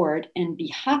on board and be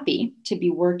happy to be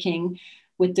working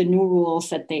with the new roles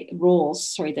that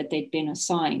they'd been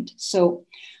assigned. So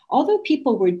although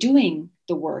people were doing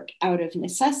the work out of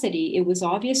necessity, it was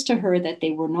obvious to her that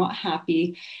they were not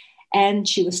happy, and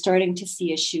she was starting to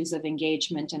see issues of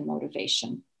engagement and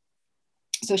motivation.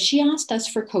 So she asked us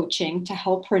for coaching to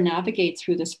help her navigate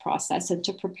through this process and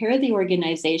to prepare the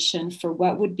organization for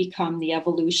what would become the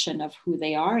evolution of who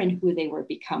they are and who they were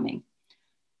becoming.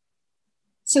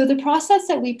 So the process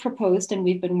that we proposed and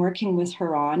we've been working with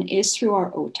her on is through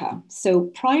our OTA. So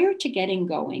prior to getting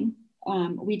going,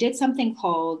 we did something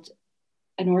called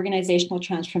an organizational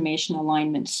transformation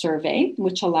alignment survey,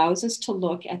 which allows us to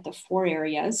look at the 4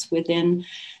 areas within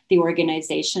the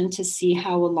organization to see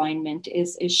how alignment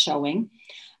is showing.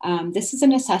 This is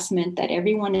an assessment that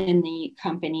everyone in the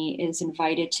company is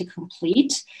invited to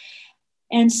complete.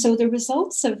 And so the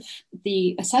results of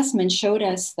the assessment showed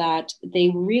us that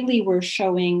they really were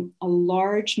showing a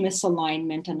large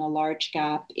misalignment and a large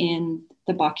gap in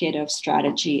the bucket of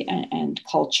strategy and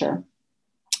culture.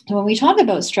 So when we talk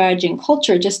about strategy and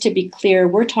culture, just to be clear,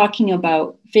 we're talking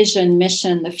about vision,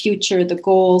 mission, the future, the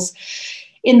goals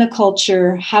in the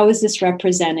culture. How is this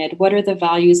represented? What are the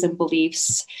values and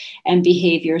beliefs and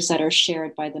behaviors that are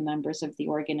shared by the members of the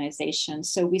organization?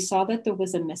 So we saw that there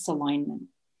was a misalignment.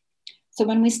 So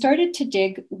when we started to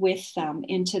dig with them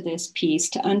into this piece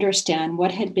to understand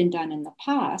what had been done in the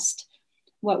past,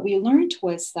 what we learned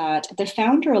was that the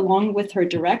founder, along with her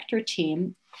director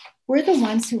team, were the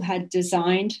ones who had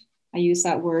designed, I use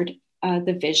that word,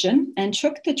 the vision, and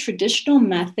took the traditional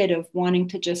method of wanting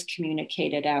to just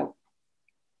communicate it out.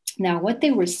 Now, what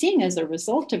they were seeing as a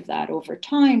result of that over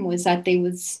time was that there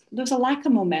was a lack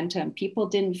of momentum. People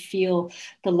didn't feel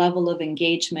the level of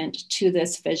engagement to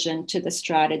this vision, to the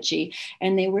strategy,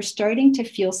 and they were starting to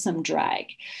feel some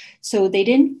drag. So they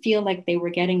didn't feel like they were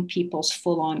getting people's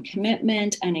full-on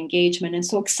commitment and engagement. And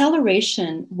so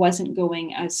acceleration wasn't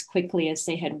going as quickly as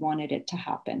they had wanted it to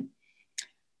happen.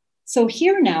 So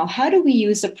here now, how do we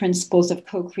use the principles of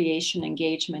co-creation,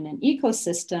 engagement, and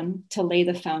ecosystem to lay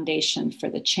the foundation for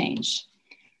the change?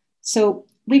 So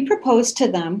we proposed to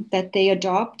them that they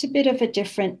adopt a bit of a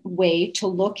different way to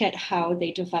look at how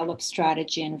they develop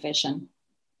strategy and vision.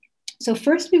 So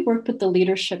first, we worked with the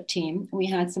leadership team. We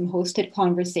had some hosted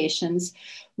conversations,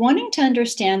 wanting to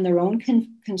understand their own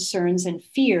concerns and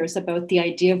fears about the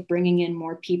idea of bringing in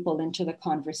more people into the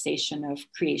conversation of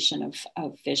creation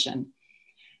of vision.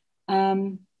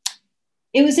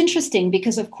 It was interesting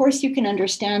because, of course, you can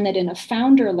understand that in a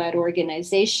founder-led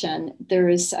organization, there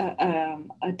is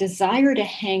a desire to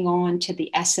hang on to the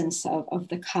essence of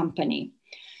the company.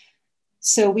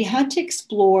 So we had to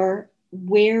explore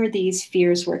where these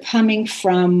fears were coming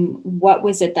from, what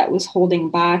was it that was holding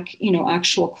back,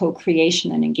 actual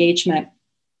co-creation and engagement.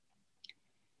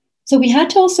 So we had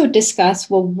to also discuss,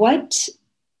 well, what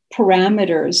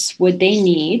parameters would they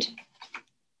need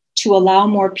to allow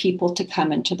more people to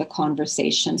come into the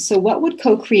conversation? So what would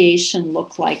co-creation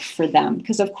look like for them?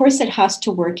 Because of course it has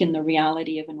to work in the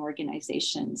reality of an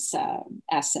organization's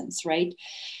essence, right?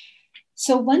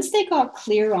 So once they got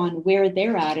clear on where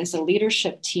they're at as a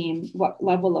leadership team, what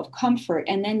level of comfort,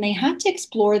 and then they had to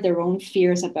explore their own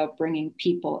fears about bringing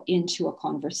people into a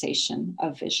conversation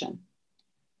of vision.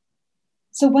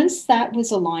 So once that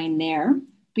was aligned there,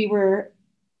 we were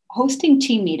hosting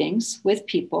team meetings with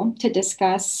people to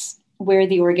discuss where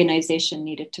the organization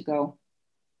needed to go.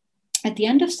 At the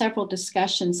end of several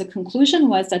discussions, the conclusion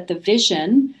was that the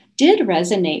vision did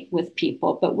resonate with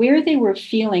people, but where they were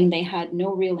feeling they had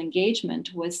no real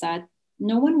engagement was that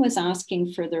no one was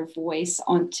asking for their voice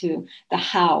onto the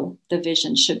how the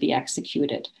vision should be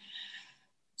executed.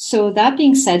 So that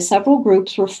being said, several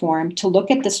groups were formed to look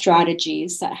at the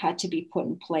strategies that had to be put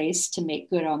in place to make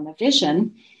good on the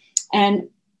vision. And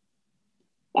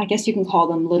I guess you can call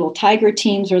them little tiger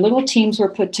teams, or little teams were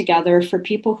put together for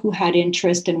people who had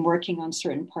interest in working on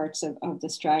certain parts of the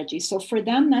strategy. So for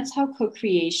them, that's how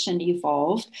co-creation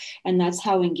evolved. And that's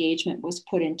how engagement was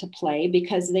put into play,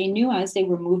 because they knew as they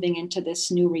were moving into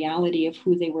this new reality of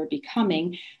who they were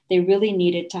becoming, they really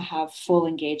needed to have full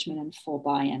engagement and full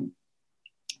buy-in.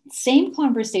 Same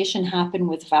conversation happened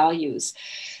with values.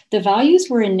 The values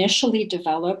were initially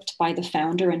developed by the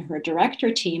founder and her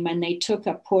director team, and they took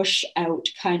a push out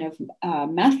kind of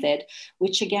method,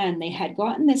 which again, they had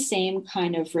gotten the same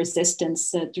kind of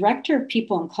resistance. The director of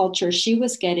people and culture, she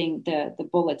was getting the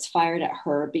bullets fired at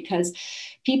her because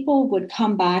people would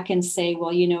come back and say,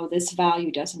 well, you know, this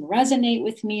value doesn't resonate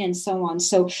with me and so on.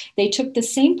 So they took the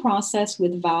same process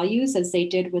with values as they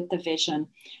did with the vision.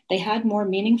 They had more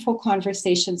meaningful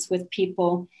conversations with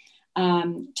people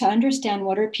to understand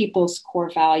what are people's core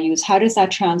values, how does that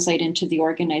translate into the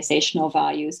organizational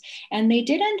values. And they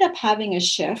did end up having a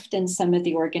shift in some of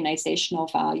the organizational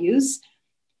values.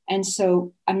 And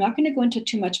so I'm not going to go into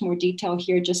too much more detail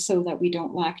here just so that we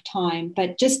don't lack time,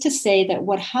 but just to say that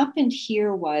what happened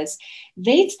here was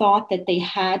they thought that they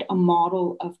had a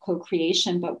model of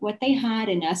co-creation, but what they had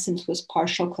in essence was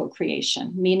partial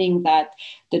co-creation, meaning that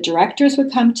the directors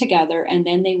would come together and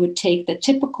then they would take the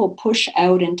typical push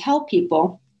out and tell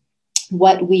people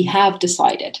what we have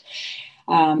decided.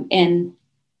 And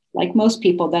like most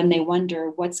people, then they wonder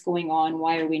what's going on,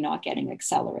 why are we not getting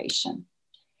acceleration?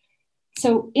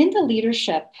 So in the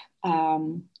leadership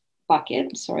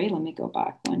bucket, sorry, let me go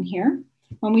back one here.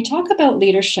 When we talk about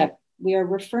leadership, we are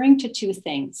referring to two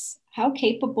things. How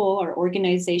capable are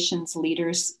organizations'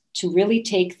 leaders to really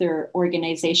take their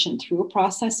organization through a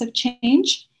process of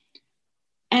change?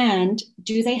 And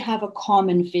do they have a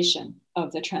common vision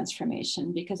of the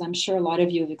transformation? Because I'm sure a lot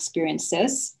of you have experienced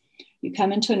this. You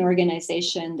come into an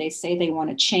organization, they say they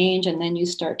want to change, and then you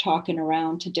start talking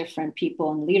around to different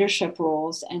people in leadership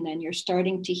roles, and then you're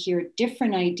starting to hear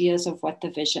different ideas of what the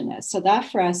vision is. So that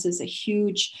for us is a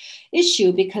huge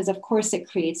issue because, of course, it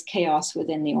creates chaos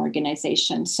within the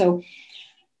organization. So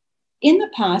in the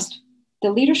past,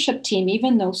 the leadership team,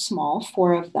 even though small,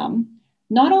 4 of them,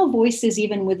 not all voices,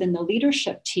 even within the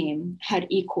leadership team, had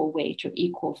equal weight or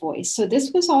equal voice. So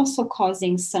this was also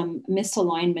causing some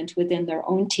misalignment within their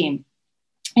own team.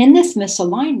 In this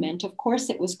misalignment, of course,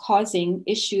 it was causing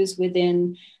issues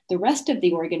within the rest of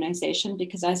the organization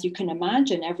because, as you can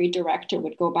imagine, every director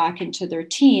would go back into their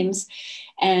teams.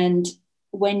 And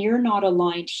when you're not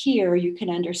aligned here, you can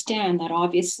understand that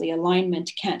obviously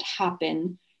alignment can't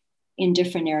happen in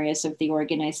different areas of the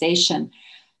organization.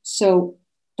 So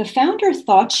the founder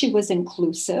thought she was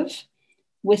inclusive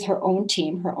with her own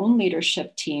team, her own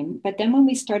leadership team. But then when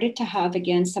we started to have,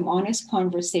 again, some honest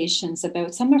conversations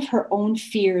about some of her own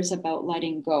fears about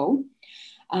letting go,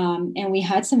 and we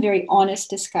had some very honest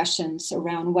discussions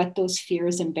around what those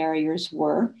fears and barriers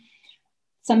were.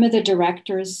 Some of the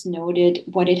directors noted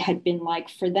what it had been like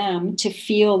for them to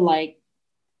feel like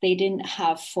they didn't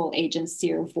have full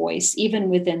agency or voice, even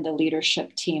within the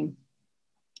leadership team.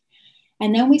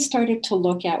 And then we started to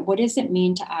look at what does it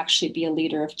mean to actually be a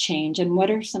leader of change and what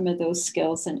are some of those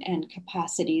skills and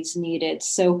capacities needed.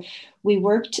 So we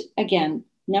worked, again,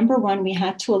 number one, we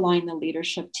had to align the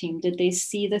leadership team. Did they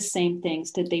see the same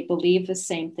things? Did they believe the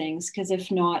same things? Because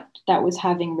if not, that was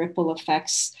having ripple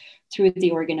effects through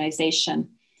the organization.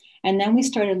 And then we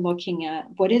started looking at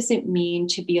what does it mean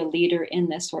to be a leader in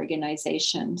this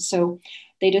organization? So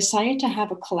they decided to have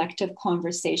a collective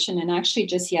conversation. And actually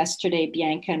just yesterday,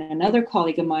 Bianca and another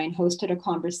colleague of mine hosted a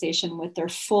conversation with their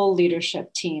full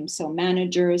leadership team. So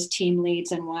managers, team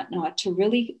leads and whatnot to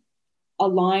really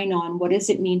align on what does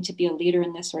it mean to be a leader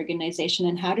in this organization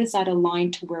and how does that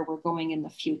align to where we're going in the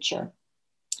future?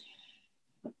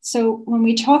 So when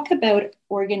we talk about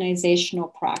organizational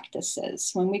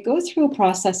practices, when we go through a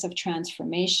process of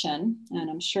transformation, and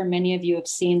I'm sure many of you have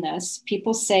seen this,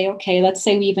 people say, okay, let's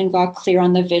say we even got clear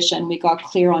on the vision, we got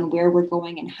clear on where we're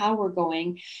going and how we're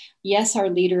going. Yes, our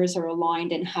leaders are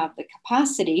aligned and have the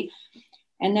capacity.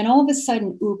 And then all of a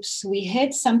sudden, oops, we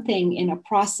hit something in a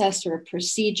process or a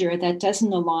procedure that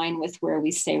doesn't align with where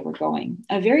we say we're going.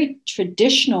 A very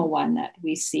traditional one that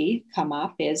we see come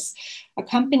up is a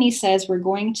company says we're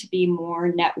going to be more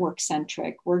network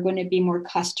centric. We're going to be more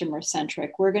customer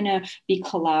centric. We're going to be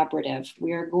collaborative.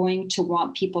 We are going to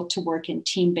want people to work in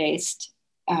team-based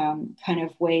kind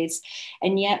of ways.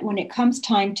 And yet when it comes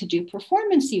time to do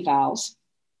performance evals,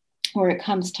 or it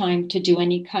comes time to do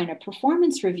any kind of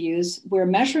performance reviews, we're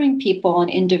measuring people on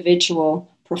individual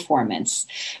performance.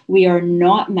 We are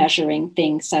not measuring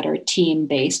things that are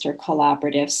team-based or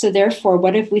collaborative. So therefore,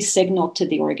 what have we signaled to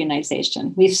the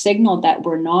organization? We've signaled that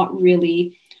we're not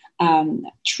really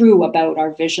true about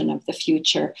our vision of the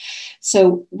future.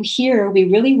 So here, we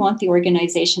really want the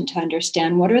organization to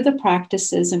understand what are the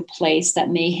practices in place that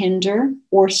may hinder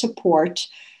or support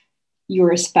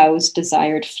your espoused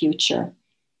desired future.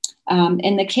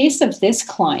 In the case of this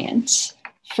client,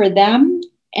 for them,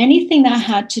 anything that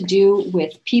had to do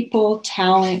with people,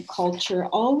 talent, culture,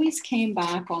 always came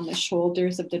back on the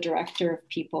shoulders of the director of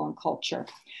people and culture.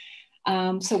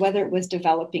 So whether it was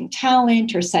developing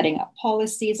talent or setting up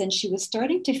policies, and she was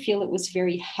starting to feel it was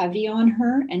very heavy on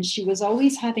her, and she was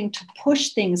always having to push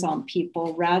things on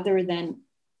people rather than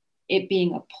it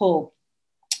being a pull.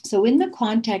 So in the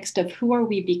context of who are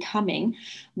we becoming,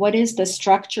 what is the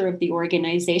structure of the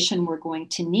organization we're going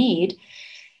to need,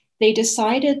 they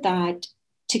decided that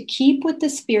to keep with the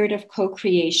spirit of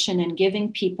co-creation and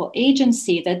giving people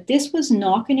agency, that this was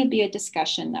not going to be a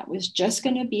discussion that was just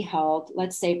going to be held,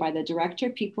 let's say, by the director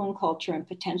of people and culture and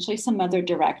potentially some other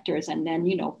directors, and then,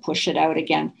 push it out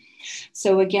again.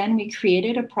 So again, we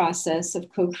created a process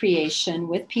of co-creation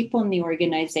with people in the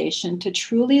organization to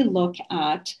truly look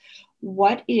at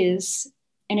what is,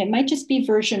 and it might just be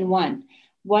version 1,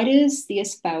 what is the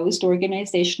espoused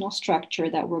organizational structure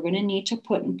that we're going to need to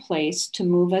put in place to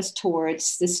move us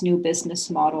towards this new business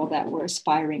model that we're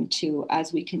aspiring to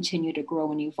as we continue to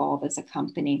grow and evolve as a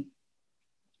company.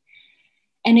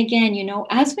 And again,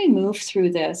 as we move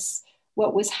through this,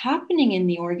 what was happening in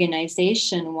the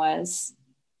organization was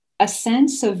a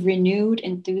sense of renewed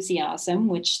enthusiasm,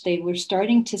 which they were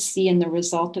starting to see in the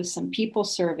result of some people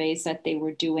surveys that they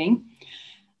were doing.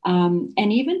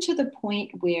 And even to the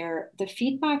point where the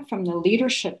feedback from the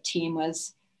leadership team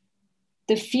was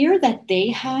the fear that they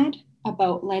had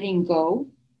about letting go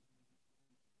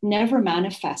never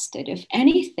manifested. If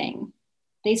anything,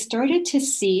 they started to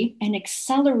see an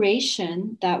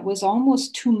acceleration that was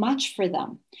almost too much for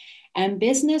them. And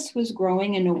business was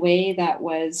growing in a way that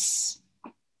was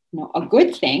a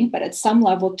good thing, but at some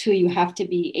level too, you have to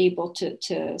be able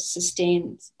to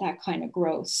sustain that kind of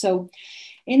growth. So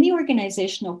in the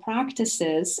organizational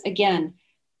practices, again,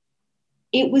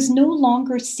 it was no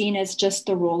longer seen as just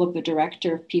the role of the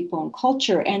director of people and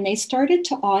culture. And they started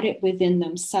to audit within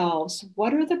themselves.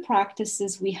 What are the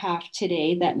practices we have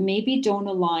today that maybe don't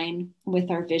align with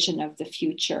our vision of the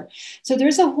future? So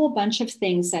there's a whole bunch of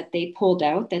things that they pulled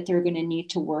out that they're going to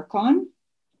need to work on.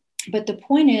 But the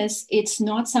point is, it's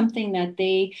not something that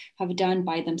they have done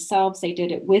by themselves. They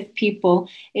did it with people.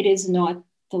 It is not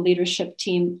the leadership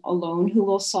team alone who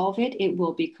will solve it. It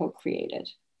will be co-created.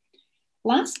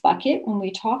 Last bucket, when we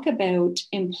talk about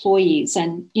employees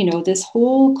and, this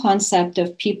whole concept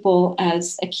of people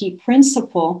as a key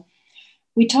principle,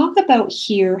 we talk about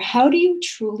here, how do you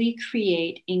truly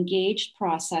create engaged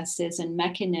processes and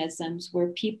mechanisms where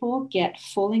people get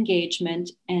full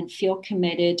engagement and feel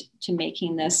committed to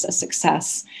making this a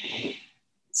success?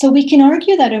 So we can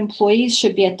argue that employees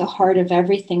should be at the heart of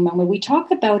everything. But when we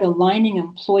talk about aligning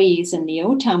employees in the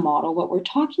OTAM model, what we're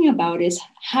talking about is,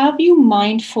 have you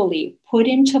mindfully put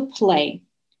into play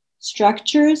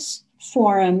structures,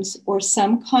 forums, or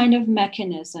some kind of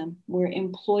mechanism where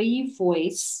employee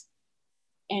voice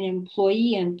and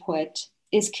employee input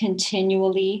is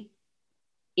continually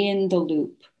in the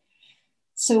loop?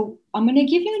 So I'm going to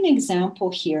give you an example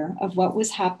here of what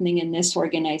was happening in this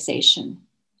organization.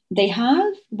 They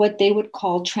have what they would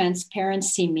call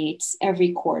transparency meets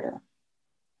every quarter.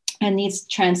 And these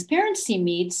transparency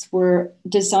meets were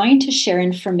designed to share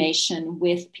information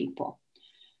with people,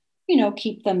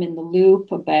 keep them in the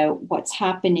loop about what's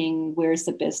happening, where's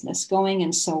the business going,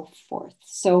 and so forth.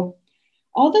 So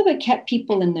although it kept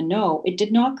people in the know, it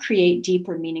did not create deep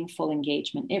or meaningful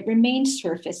engagement. It remained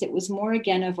surface. It was more,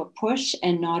 again, of a push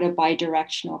and not a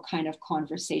bi-directional kind of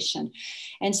conversation.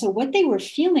 And so what they were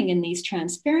feeling in these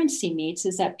transparency meets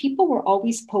is that people were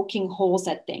always poking holes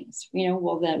at things,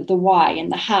 the why and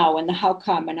the how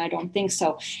come, and I don't think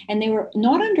so. And they were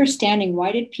not understanding,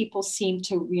 why did people seem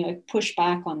to push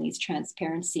back on these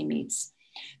transparency meets?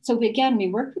 So again, we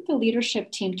worked with the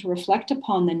leadership team to reflect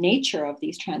upon the nature of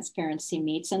these transparency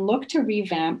meets and look to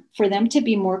revamp for them to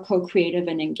be more co-creative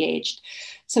and engaged.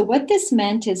 So what this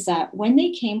meant is that when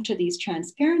they came to these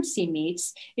transparency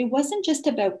meets, it wasn't just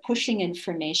about pushing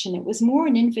information. It was more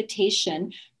an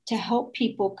invitation to help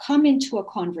people come into a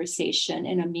conversation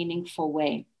in a meaningful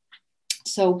way.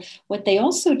 So what they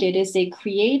also did is they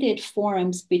created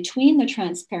forums between the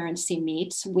transparency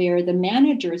meets where the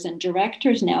managers and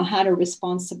directors now had a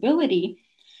responsibility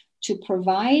to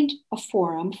provide a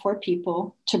forum for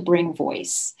people to bring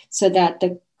voice so that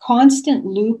the constant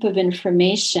loop of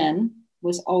information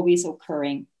was always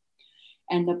occurring.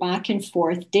 And the back and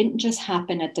forth didn't just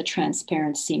happen at the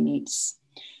transparency meets.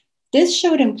 This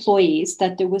showed employees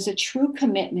that there was a true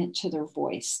commitment to their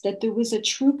voice, that there was a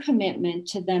true commitment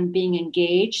to them being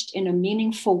engaged in a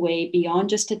meaningful way beyond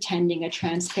just attending a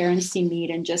transparency meet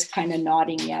and just kind of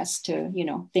nodding yes to,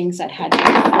 things that had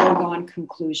foregone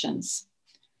conclusions.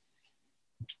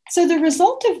 So the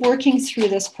result of working through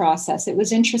this process, it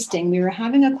was interesting. We were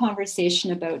having a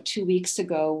conversation about 2 weeks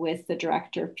ago with the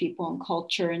director of people and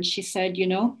culture, and she said, you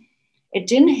know, it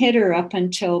didn't hit her up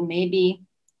until maybe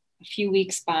a few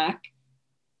weeks back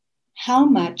how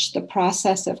much the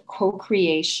process of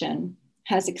co-creation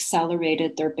has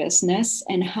accelerated their business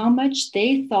and how much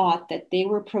they thought that they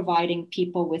were providing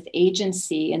people with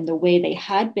agency in the way they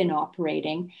had been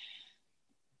operating.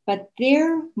 But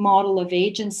their model of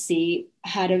agency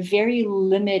had a very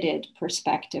limited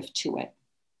perspective to it.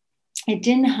 It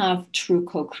didn't have true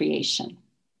co-creation.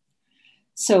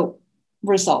 So,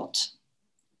 result,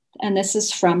 and this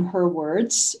is from her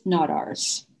words, not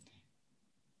ours.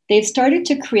 They've started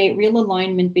to create real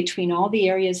alignment between all the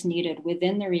areas needed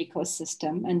within their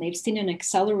ecosystem, and they've seen an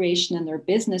acceleration in their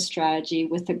business strategy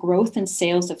with a growth in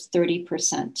sales of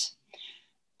 30%.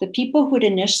 The people who had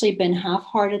initially been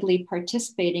half-heartedly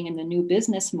participating in the new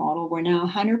business model were now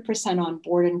 100% on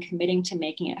board and committing to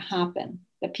making it happen.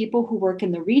 The people who work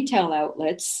in the retail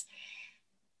outlets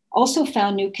also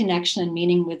found new connection and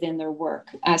meaning within their work,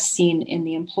 as seen in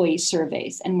the employee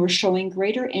surveys, and were showing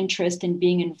greater interest in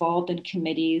being involved in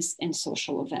committees and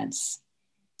social events.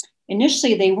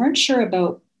 Initially, they weren't sure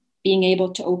about being able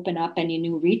to open up any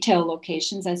new retail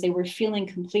locations as they were feeling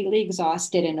completely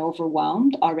exhausted and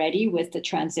overwhelmed already with the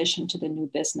transition to the new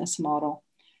business model.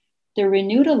 Their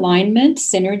renewed alignment,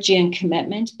 synergy, and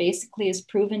commitment basically has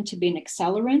proven to be an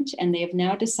accelerant, and they have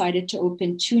now decided to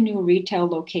open 2 new retail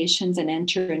locations and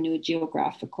enter a new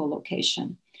geographical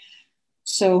location.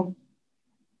 So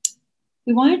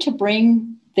we wanted to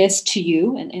bring this to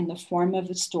you in the form of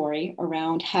a story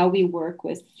around how we work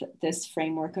with this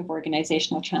framework of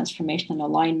organizational transformation and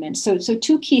alignment. So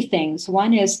 2 key things.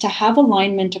 One is to have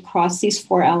alignment across these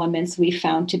 4 elements we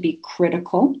found to be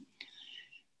critical.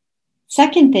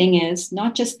 Second thing is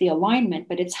not just the alignment,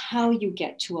 but it's how you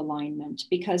get to alignment.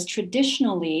 Because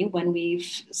traditionally, when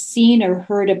we've seen or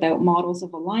heard about models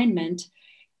of alignment,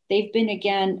 they've been,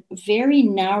 again, very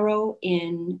narrow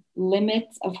in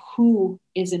limits of who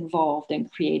is involved in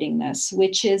creating this,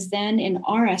 which is then, in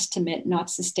our estimate, not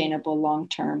sustainable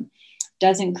long-term,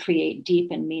 doesn't create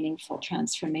deep and meaningful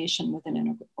transformation within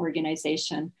an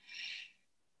organization.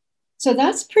 So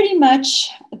that's pretty much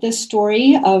the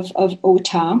story of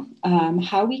OTA,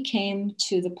 how we came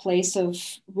to the place of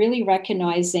really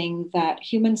recognizing that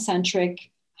human-centric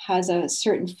has a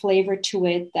certain flavor to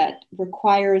it that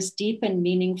requires deep and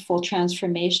meaningful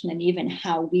transformation in even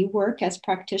how we work as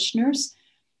practitioners,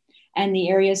 and the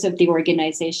areas of the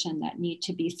organization that need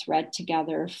to be thread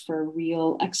together for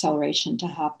real acceleration to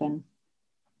happen.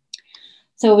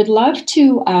 So I would love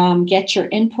to get your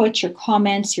input, your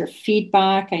comments, your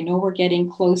feedback. I know we're getting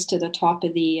close to the top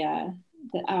of the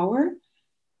hour.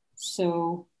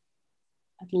 So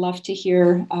I'd love to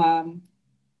hear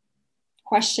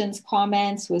questions,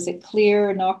 comments. Was it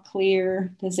clear, not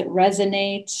clear? Does it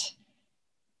resonate?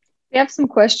 We have some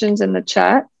questions in the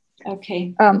chat.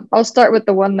 Okay. I'll start with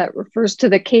the one that refers to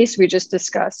the case we just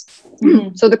discussed.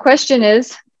 Mm-hmm. So the question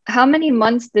is, how many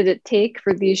months did it take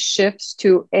for these shifts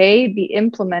to A, be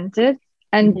implemented,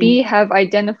 and B, have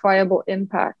identifiable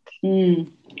impact?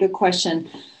 Good question.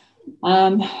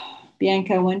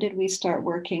 Bianca, when did we start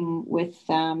working with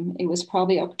them? It was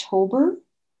probably October,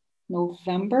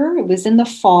 November. It was in the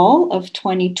fall of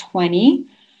 2020.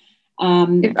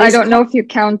 I don't know if you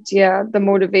count, the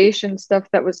motivation stuff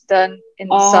that was done in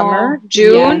summer,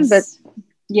 June, yes.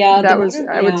 But that was,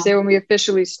 I would say, when we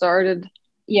officially started.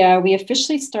 Yeah, we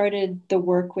officially started the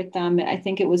work with them. I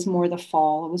think it was more the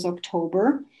fall. It was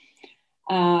October.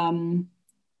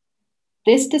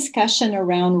 This discussion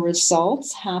around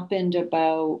results happened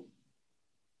about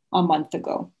a month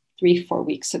ago, 3-4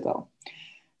 weeks ago.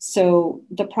 So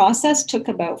the process took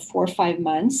about 4 or 5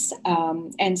 months.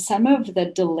 And some of the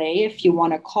delay, if you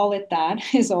want to call it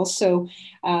that, is also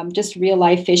just real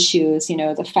life issues. You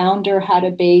know, the founder had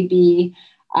a baby.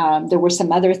 There were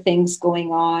some other things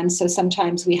going on. So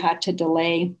sometimes we had to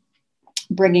delay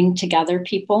bringing together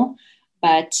people.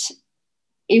 But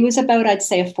it was about, I'd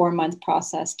say, a 4-month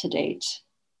process to date.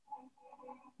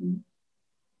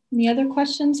 Any other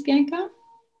questions, Bianca?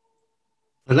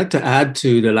 I'd like to add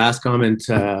to the last comment,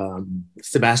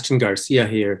 Sebastian Garcia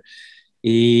here,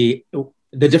 the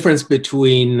difference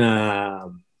between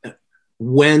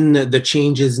when the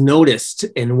change is noticed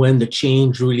and when the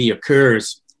change really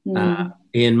occurs.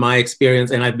 In my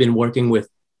experience, and I've been working with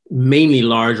mainly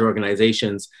large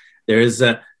organizations, there is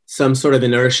some sort of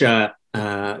inertia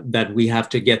that we have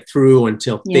to get through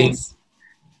until things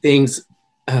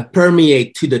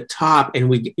permeate to the top and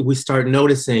we start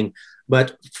noticing.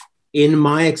 But in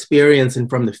my experience and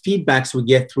from the feedbacks we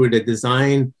get through the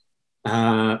design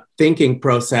thinking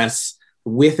process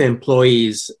with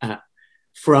employees,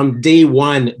 from day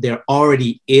one, there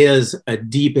already is a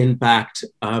deep impact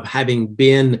of having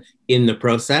been in the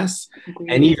process.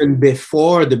 Agreed. And even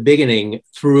before the beginning,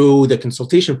 through the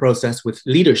consultation process with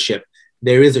leadership,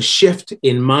 there is a shift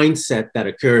in mindset that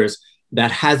occurs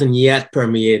that hasn't yet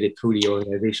permeated through the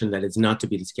organization that is not to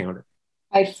be discounted.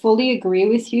 I fully agree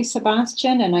with you,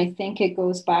 Sebastian. And I think it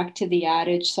goes back to the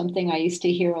adage, something I used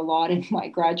to hear a lot in my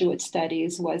graduate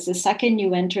studies was the second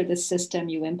you enter the system,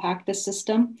 you impact the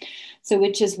system. So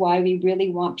which is why we really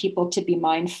want people to be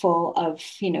mindful of,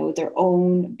 their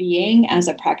own being as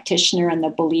a practitioner and the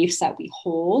beliefs that we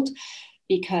hold.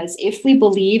 Because if we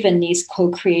believe in these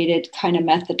co-created kind of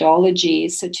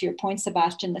methodologies, so to your point,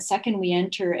 Sebastian, the second we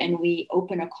enter and we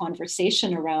open a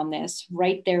conversation around this,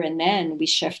 right there and then we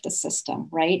shift the system,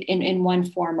 right, in one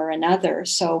form or another.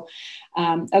 So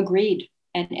agreed.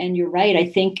 And you're right. I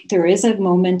think there is a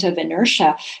moment of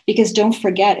inertia, because don't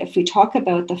forget, if we talk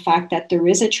about the fact that there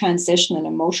is a transition, an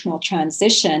emotional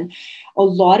transition, a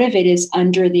lot of it is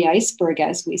under the iceberg,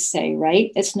 as we say,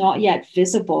 right? It's not yet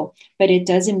visible, but it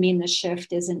doesn't mean the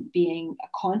shift isn't being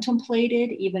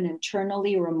contemplated, even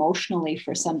internally or emotionally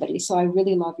for somebody. So I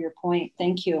really love your point.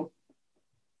 Thank you.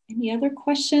 Any other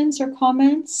questions or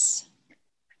comments?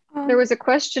 There was a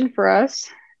question for us.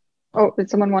 Oh, did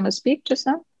someone want to speak just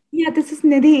now? Yeah, this is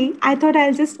Nidhi. I thought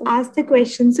I'll just ask the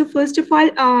question. So first of all,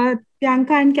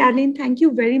 Bianca and Caroline, thank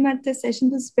you very much. The session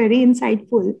was very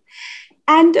insightful.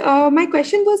 And my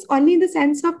question was only in the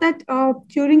sense of that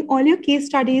during all your case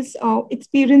studies,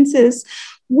 experiences,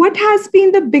 what has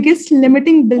been the biggest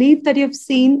limiting belief that you've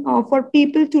seen for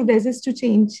people to resist to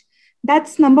change?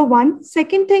 That's number one.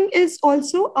 Second thing is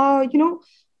also,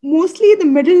 mostly the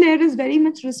middle layer is very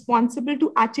much responsible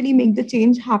to actually make the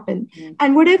change happen. Mm-hmm.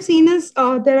 And what I've seen is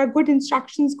there are good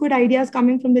instructions, good ideas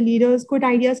coming from the leaders, good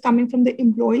ideas coming from the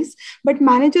employees, but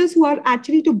managers who are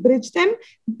actually to bridge them,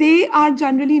 they are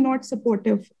generally not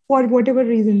supportive for whatever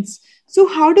reasons. So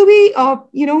how do we,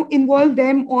 involve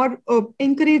them or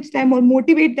encourage them or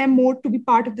motivate them more to be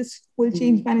part of this whole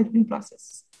change management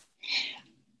process?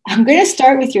 I'm going to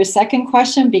start with your second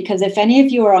question, because if any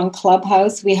of you are on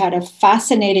Clubhouse, we had a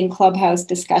fascinating Clubhouse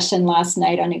discussion last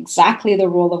night on exactly the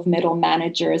role of middle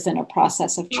managers in a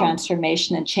process of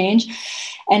transformation and change.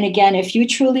 And again, if you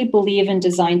truly believe in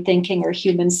design thinking or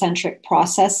human-centric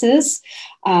processes,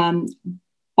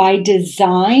 by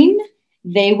design,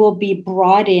 they will be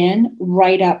brought in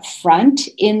right up front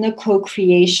in the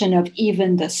co-creation of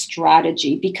even the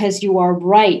strategy, because you are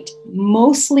right.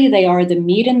 Mostly they are the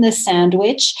meat in the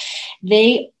sandwich.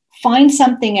 They find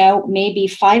something out maybe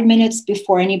 5 minutes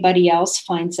before anybody else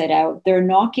finds it out. They're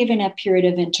not given a period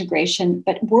of integration,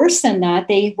 but worse than that,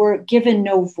 they were given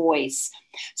no voice.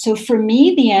 So for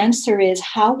me, the answer is,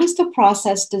 how was the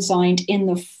process designed in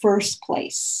the first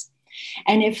place?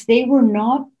 And if they were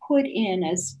not put in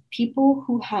as people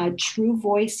who had true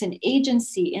voice and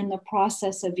agency in the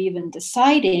process of even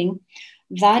deciding,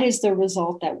 that is the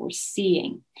result that we're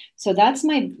seeing. So that's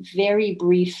my very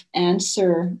brief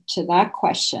answer to that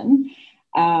question.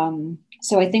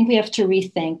 So I think we have to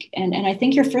rethink. And I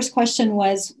think your first question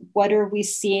was, what are we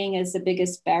seeing as the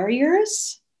biggest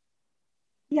barriers?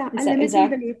 Yeah,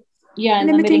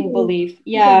 limiting belief.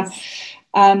 Yeah. Yes.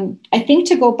 I think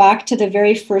to go back to the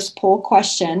very first poll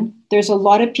question, there's a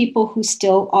lot of people who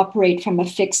still operate from a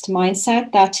fixed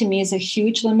mindset. That to me is a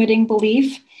huge limiting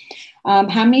belief.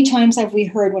 How many times have we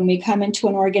heard when we come into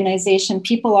an organization,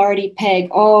 people already peg,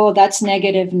 oh, that's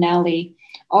negative Nelly.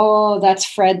 Oh, that's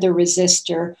Fred the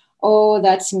resistor. Oh,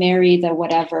 that's Mary the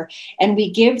whatever. And we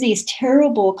give these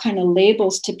terrible kind of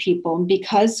labels to people. And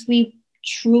because we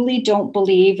truly don't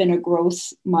believe in a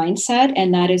growth mindset,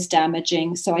 and that is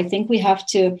damaging. So I think we have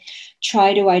to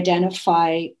try to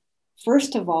identify,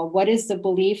 first of all, what is the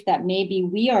belief that maybe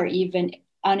we are even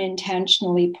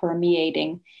unintentionally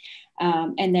permeating,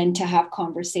 and then to have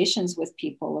conversations with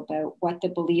people about what the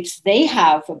beliefs they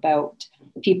have about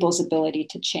people's ability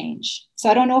to change.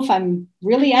 So I don't know if I'm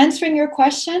really answering your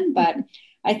question, but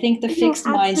I think the fixed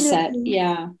mindset,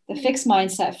 the fixed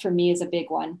mindset for me is a big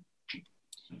one.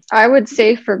 I would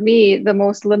say for me, the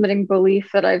most limiting belief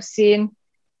that I've seen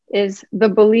is the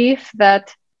belief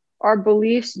that our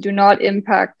beliefs do not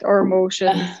impact our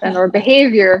emotions and our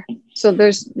behavior. So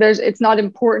it's not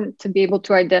important to be able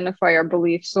to identify our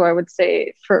beliefs. So I would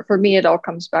say for me, it all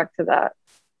comes back to that.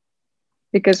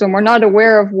 Because when we're not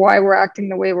aware of why we're acting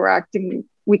the way we're acting,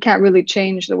 we can't really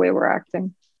change the way we're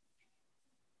acting.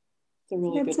 That's a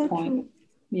really good point.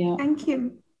 Yeah. Thank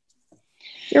you.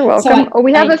 You're welcome.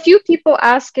 We have a few people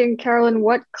asking, Carolyn,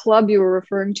 what club you were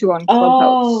referring to on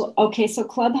Clubhouse. Oh, okay. So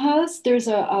Clubhouse, there's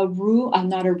a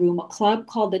club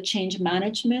called the Change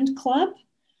Management Club.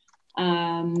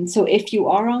 So if you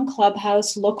are on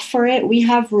Clubhouse, look for it. We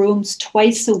have rooms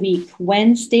twice a week,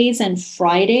 Wednesdays and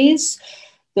Fridays.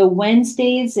 The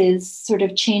Wednesdays is sort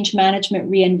of change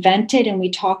management reinvented, and we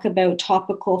talk about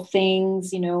topical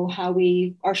things, how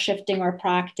we are shifting our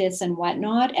practice and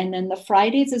whatnot. And then the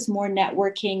Fridays is more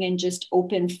networking and just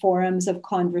open forums of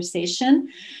conversation.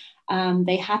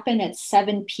 They happen at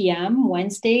 7 p.m.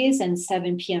 Wednesdays and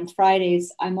 7 p.m.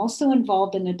 Fridays. I'm also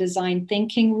involved in a design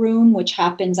thinking room, which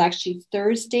happens actually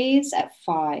Thursdays at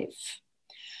 5.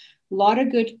 A lot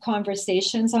of good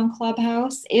conversations on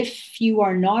Clubhouse. If you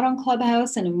are not on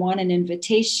Clubhouse and want an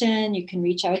invitation, you can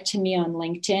reach out to me on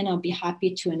LinkedIn. I'll be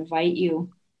happy to invite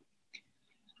you.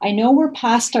 I know we're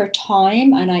past our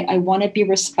time, and I want to be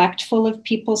respectful of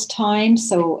people's time.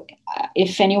 So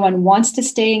if anyone wants to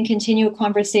stay and continue a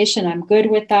conversation, I'm good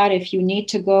with that. If you need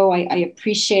to go, I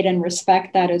appreciate and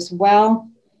respect that as well.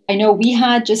 I know we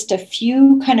had just a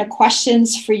few kind of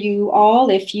questions for you all.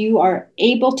 If you are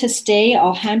able to stay,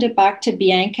 I'll hand it back to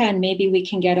Bianca, and maybe we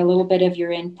can get a little bit of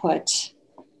your input.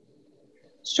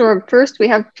 Sure. First, we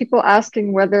have people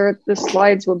asking whether the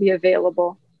slides will be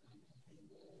available.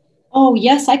 Oh,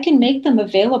 yes, I can make them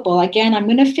available. Again, I'm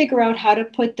going to figure out how to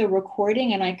put the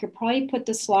recording, and I could probably put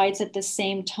the slides at the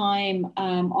same time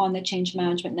on the Change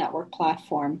Management Network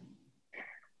platform.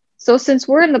 So since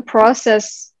we're in the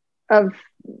process of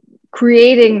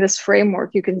creating this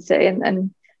framework, you can say,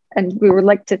 and we would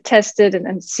like to test it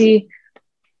and see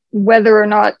whether or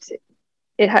not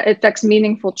it affects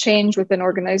meaningful change within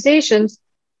organizations,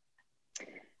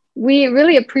 we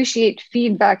really appreciate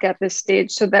feedback at this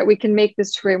stage so that we can make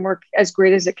this framework as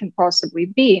great as it can possibly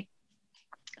be.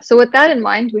 So with that in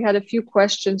mind, we had a few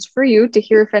questions for you to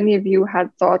hear if any of you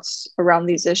had thoughts around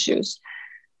these issues.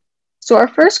 So our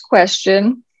first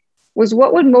question was,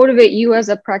 what would motivate you as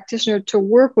a practitioner to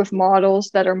work with models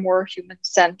that are more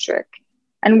human-centric?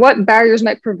 And what barriers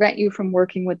might prevent you from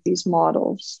working with these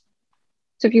models?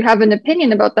 So if you have an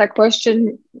opinion about that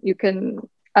question, you can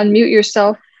unmute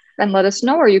yourself and let us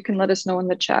know, or you can let us know in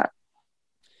the chat.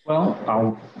 Well,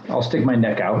 I'll stick my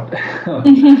neck out.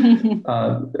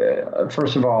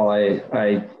 First of all,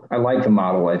 I like the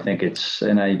model. I think it's,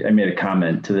 and I made a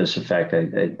comment to this effect.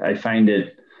 I find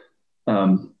it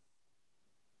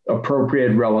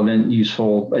appropriate, relevant,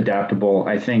 useful, adaptable.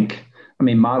 I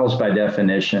mean, models by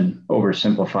definition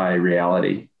oversimplify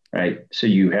reality, right? So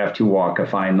you have to walk a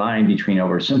fine line between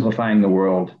oversimplifying the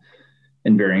world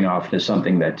and veering off to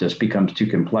something that just becomes too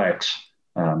complex.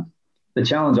 The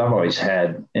challenge I've always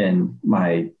had in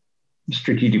my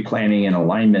strategic planning and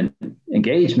alignment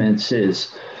engagements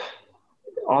is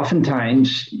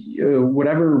oftentimes,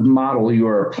 whatever model you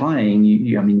are applying,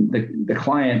 I mean, the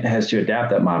client has to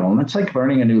adapt that model. And it's like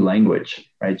learning a new language,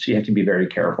 right? So you have to be very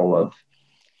careful of,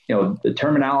 the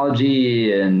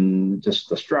terminology and just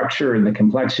the structure and the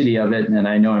complexity of it. And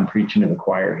I know I'm preaching to the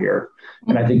choir here.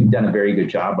 And I think you've done a very good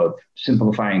job of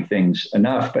simplifying things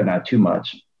enough, but not too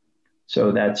much.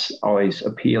 So that's always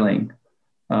appealing.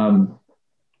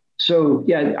 So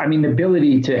yeah, I mean, the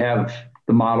ability to have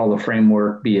the model, the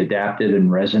framework be adapted and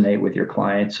resonate with your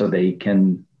clients so they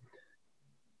can,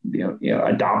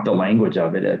 adopt the language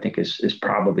of it, I think is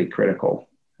probably critical.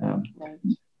 Right.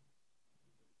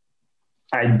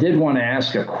 I did want to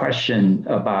ask a question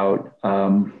about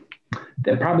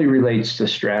that probably relates to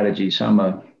strategy. So I'm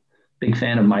a big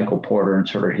fan of Michael Porter and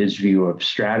sort of his view of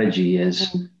strategy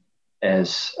as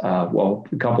well,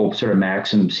 a couple of sort of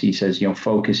maxims. He says,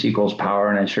 focus equals power.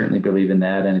 And I certainly believe in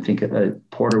that. And I think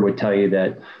Porter would tell you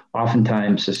that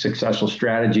oftentimes a successful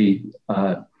strategy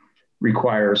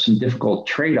requires some difficult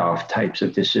trade-off types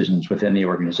of decisions within the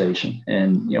organization.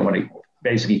 And, what it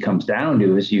basically comes down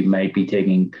to is you might be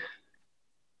taking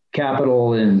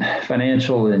capital and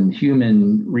financial and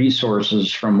human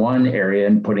resources from one area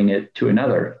and putting it to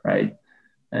another, right?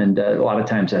 And a lot of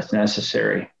times that's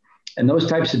necessary. And those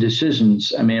types of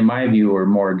decisions, I mean, in my view, are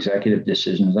more executive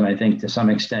decisions. And I think to some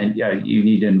extent, yeah, you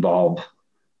need to involve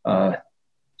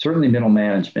certainly middle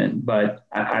management, but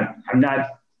I'm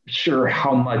not sure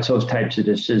how much those types of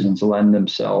decisions lend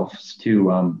themselves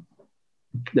to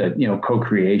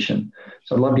co-creation.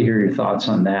 So I'd love to hear your thoughts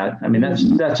on that. I mean,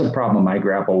 that's a problem I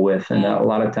grapple with. And a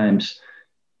lot of times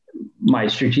my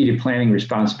strategic planning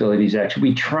responsibilities, actually,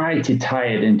 we try to tie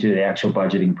it into the actual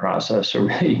budgeting process. So,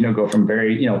 go from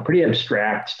very, pretty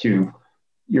abstract to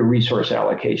your resource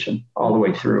allocation all the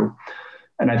way through.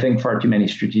 And I think far too many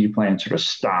strategic plans sort of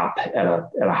stop at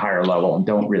a higher level and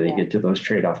don't really get to those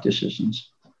trade-off decisions.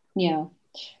 Yeah.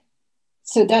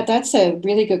 So that's a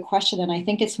really good question. And I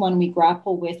think it's one we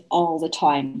grapple with all the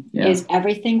time. Yeah. Is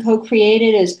everything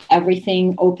co-created? Is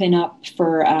everything open up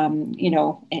for,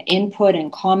 input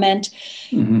and comment?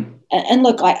 Mm-hmm. And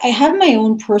look, I have my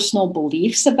own personal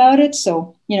beliefs about it.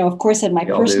 So, of course, and my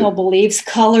personal beliefs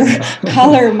color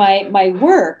my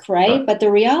work, right? But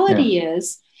the reality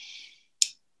is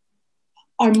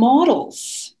our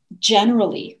models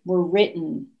generally were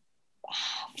written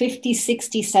 50,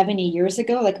 60, 70 years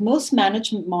ago. Like most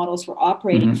management models we're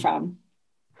operating from,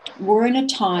 we're in a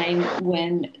time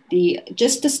when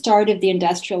just the start of the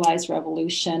industrialized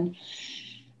revolution,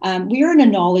 we are in a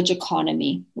knowledge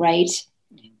economy, right?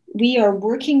 We are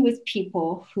working with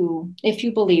people who, if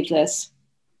you believe this,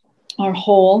 are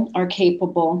whole, are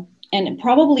capable, and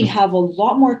probably have a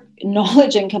lot more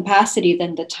knowledge and capacity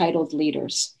than the titled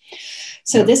leaders.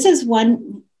 So this is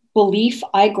one belief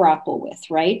I grapple with,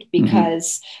 right?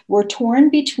 Because we're torn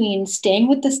between staying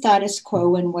with the status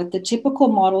quo and what the typical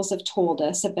models have told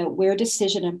us about where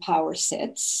decision and power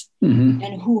sits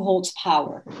and who holds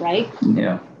power, right?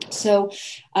 Yeah. So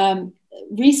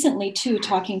recently too,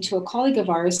 talking to a colleague of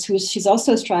ours she's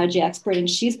also a strategy expert, and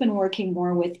she's been working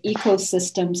more with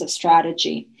ecosystems of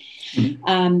strategy.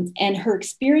 And her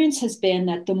experience has been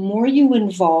that the more you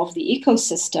involve the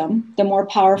ecosystem, the more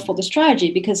powerful the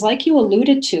strategy. Because like you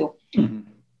alluded to,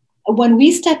 when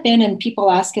we step in and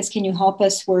people ask us, can you help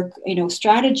us work,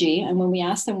 strategy? And when we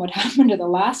ask them what happened to the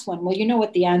last one, well, you know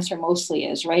what the answer mostly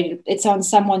is, right? It's on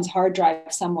someone's hard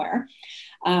drive somewhere.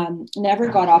 Never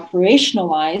got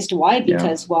operationalized. Why?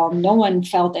 Because, no one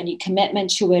felt any commitment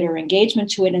to it or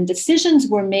engagement to it. And decisions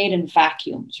were made in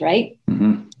vacuums, right?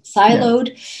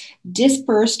 Siloed,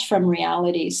 dispersed from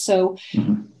reality. So,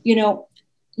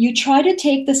 you try to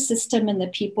take the system and the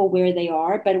people where they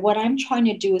are, but what I'm trying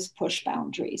to do is push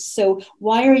boundaries. So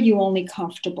why are you only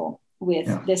comfortable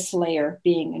with this layer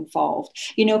being involved?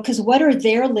 Because what are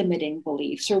their limiting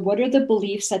beliefs, or what are the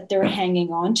beliefs that they're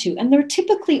hanging on to? And they're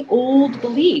typically old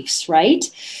beliefs, right?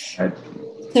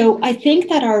 So I think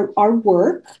that our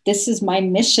work, this is my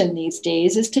mission these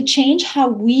days, is to change how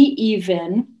we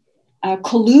even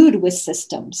collude with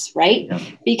systems, right?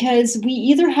 Because we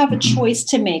either have a choice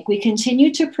to make. We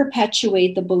continue to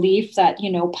perpetuate the belief that,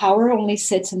 power only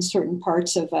sits in certain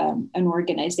parts of an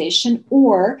organization,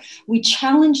 or we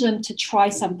challenge them to try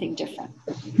something different.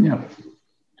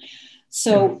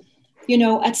 So,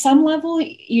 at some level,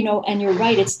 and you're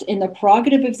right, it's in the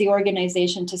prerogative of the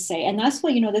organization to say, and that's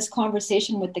what, this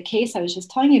conversation with the case I was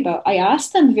just telling you about, I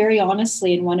asked them very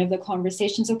honestly in one of the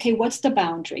conversations, okay, what's the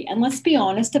boundary? And let's be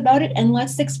honest about it, and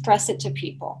let's express it to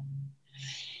people.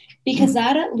 Because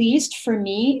that, at least for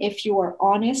me, if you are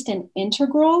honest and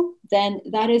integral, then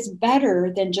that is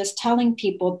better than just telling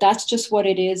people that's just what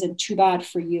it is and too bad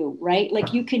for you, right?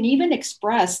 Like you can even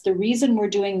express the reason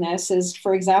we're doing this is,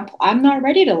 for example, I'm not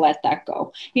ready to let that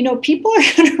go. People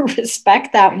are going to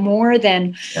respect that more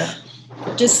than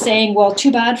just saying, well,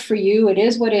 too bad for you. It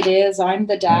is what it is. I'm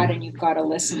the dad and you've got to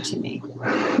listen to me.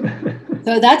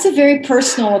 So that's a very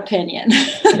personal opinion.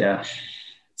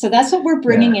 So that's what we're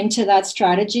bringing into that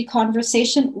strategy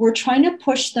conversation. We're trying to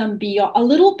push them beyond a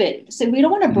little bit. So we don't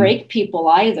want to break people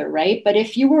either, right? But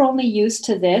if you were only used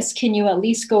to this, can you at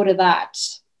least go to that?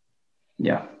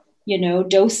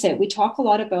 Dose it. We talk a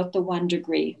lot about the 1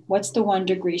 degree. What's the 1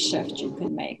 degree shift you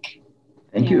can make?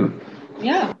 Thank you.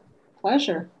 Yeah,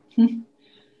 pleasure.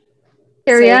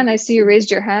 Ariane, I see you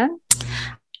raised your hand.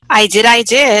 I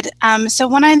did. So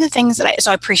one of the things that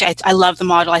I appreciate, I love the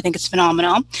model. I think it's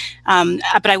phenomenal.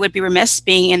 But I would be remiss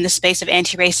being in the space of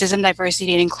anti-racism,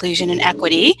 diversity and inclusion and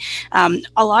equity.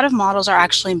 A lot of models are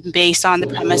actually based on the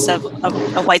premise of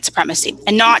white supremacy.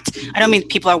 And I don't mean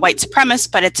people are white supremacists,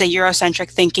 but it's a Eurocentric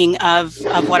thinking of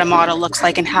what a model looks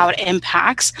like and how it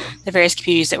impacts the various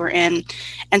communities that we're in.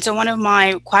 And so one of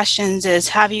my questions is,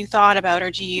 have you thought about,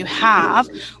 or do you have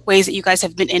ways that you guys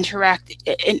have been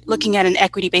looking at an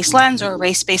equity-based lens or a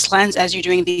race-based lens as you're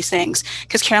doing these things?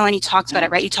 Because Caroline, you talked about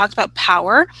it, right? You talked about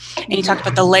power and you talked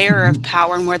about the layer of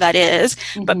power and where that is,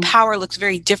 but power looks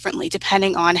very differently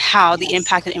depending on how the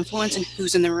impact and influence and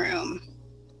who's in the room.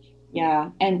 Yeah.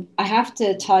 And I have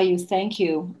to tell you, thank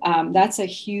you. That's a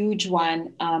huge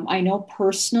one. I know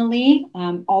personally,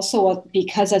 also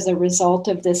because as a result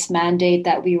of this mandate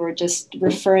that we were just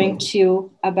referring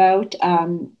to about,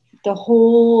 the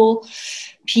whole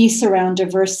piece around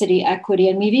diversity, equity,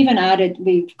 and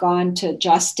we've gone to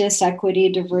justice, equity,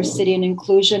 diversity, and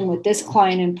inclusion with this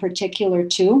client in particular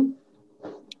too.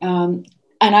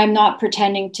 And I'm not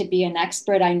pretending to be an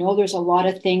expert. I know there's a lot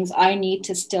of things I need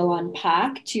to still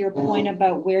unpack. To your point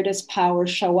about where does power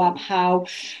show up, how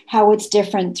it's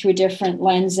different through different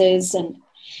lenses.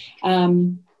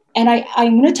 And And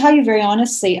I'm going to tell you very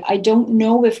honestly, I don't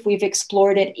know if we've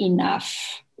explored it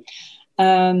enough.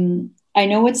 I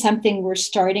know it's something we're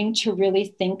starting to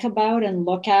really think about and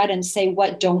look at and say,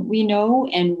 what don't we know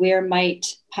and where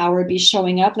might power be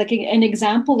showing up? Like an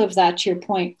example of that, to your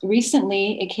point,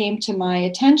 recently it came to my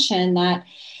attention that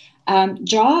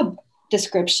job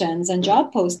descriptions and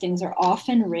job postings are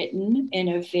often written in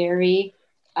a very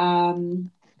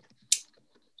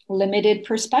limited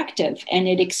perspective, and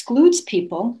it excludes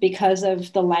people because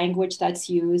of the language that's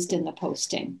used in the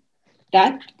posting.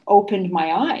 That opened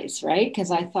my eyes, right?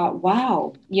 Because I thought,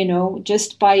 wow, you know,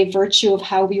 just by virtue of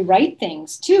how we write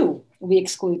things too, we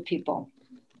exclude people.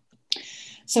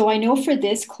 So I know for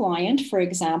this client, for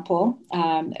example,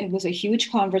 it was a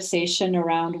huge conversation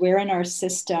around where in our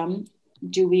system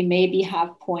do we maybe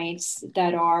have points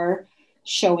that are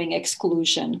showing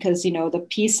exclusion, because, you know, the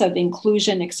piece of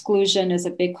inclusion, exclusion is a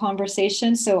big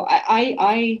conversation. So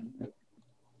I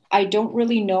don't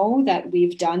really know that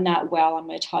we've done that well, I'm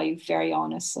going to tell you very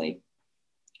honestly,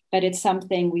 but it's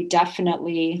something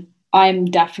I'm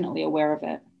definitely aware of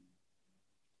it.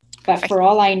 But for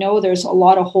all I know, there's a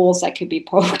lot of holes that could be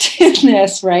poked in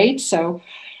this, right? So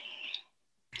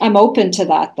I'm open to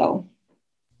that though.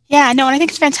 Yeah, no, and I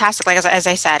think it's fantastic. Like, as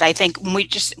I said, I think when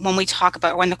we talk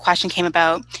about, when the question came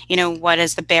about, you know, what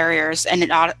is the barriers, and it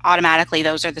automatically,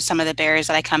 those are some of the barriers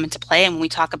that I come into play. And when we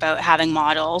talk about having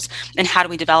models and how do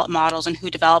we develop models and who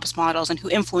develops models and who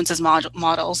influences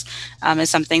models is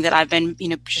something that I've been, you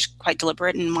know, just quite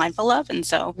deliberate and mindful of. And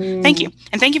so thank you.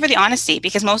 And thank you for the honesty,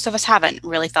 because most of us haven't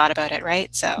really thought about it,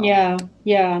 right? So yeah,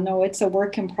 no, it's a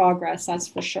work in progress, that's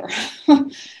for sure.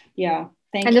 Yeah.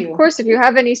 Thank you. And of course, if you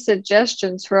have any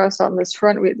suggestions for us on this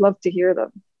front, we'd love to hear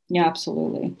them. Yeah,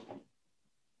 absolutely.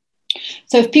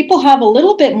 So if people have a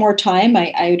little bit more time,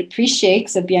 I would appreciate,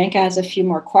 because Bianca has a few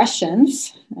more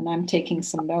questions and I'm taking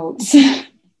some notes.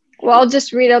 Well, I'll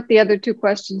just read out the other two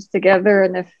questions together,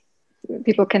 and if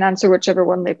people can answer whichever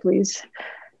one they please.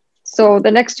 So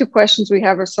the next two questions we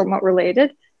have are somewhat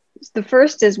related. The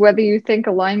first is whether you think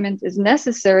alignment is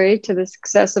necessary to the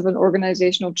success of an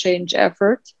organizational change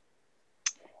effort.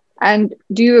 And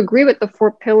do you agree with the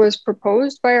 4 pillars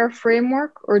proposed by our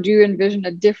framework, or do you envision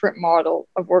a different model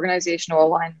of organizational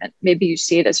alignment? Maybe you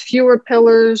see it as fewer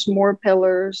pillars, more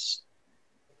pillars.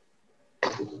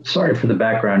 Sorry for the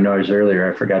background noise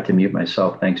earlier. I forgot to mute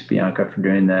myself. Thanks, Bianca, for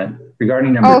doing that.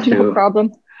 Regarding number 2. No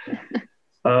problem.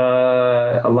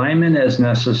 Alignment is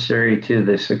necessary to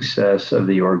the success of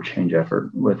the org change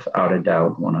effort, without a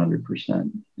doubt,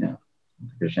 100%. Yeah,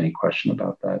 if there's any question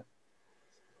about that.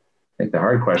 I think the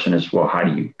hard question is, well, how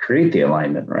do you create the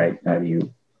alignment, right?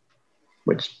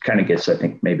 Which kind of gets, I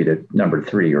think, maybe to number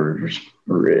 3, or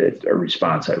a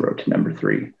response I wrote to number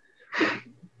 3.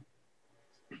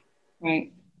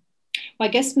 Right. Well,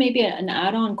 I guess maybe an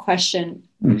add-on question.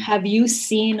 Have you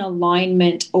seen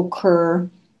alignment occur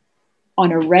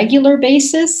on a regular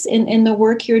basis in the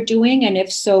work you're doing? And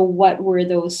if so, what were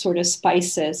those sort of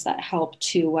spices that helped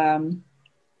to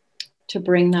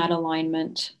bring that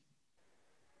alignment?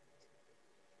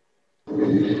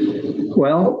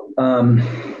 Well,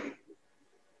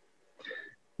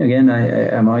 again,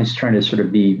 I'm always trying to sort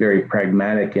of be very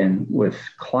pragmatic and with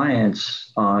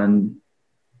clients on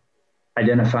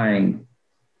identifying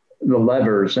the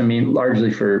levers. I mean,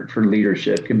 largely for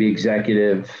leadership, can be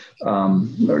executive,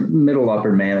 or middle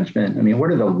upper management. I mean, what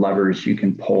are the levers you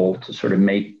can pull to sort of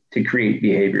to create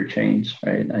behavior change,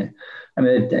 right? I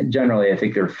mean, generally, I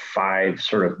think there are 5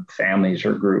 sort of families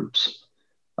or groups.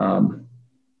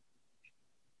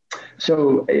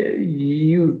 So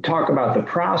you talk about the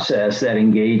process that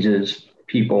engages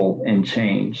people in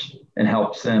change and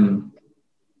helps them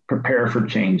prepare for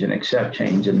change and accept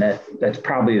change. And that's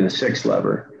probably the 6th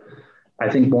lever.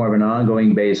 I think more of an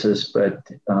ongoing basis, but,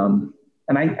 and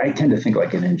I tend to think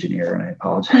like an engineer, and I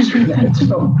apologize for that.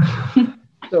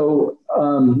 So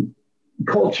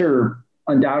culture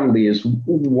undoubtedly is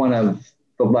one of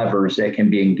the levers that can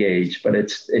be engaged, but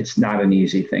it's not an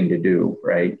easy thing to do,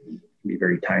 right? Be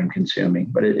very time consuming,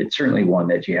 but it's certainly one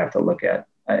that you have to look at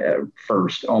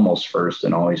almost first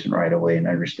and always and right away, and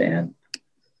understand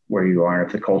where you are.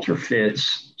 If the culture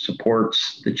fits,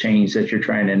 supports the change that you're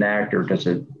trying to enact, or does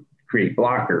it create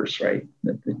blockers, right?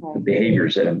 The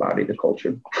behaviors that embody the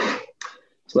culture.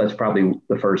 So that's probably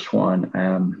the first one.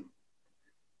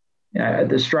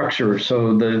 The structure,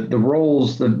 so the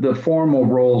roles, the formal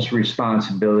roles,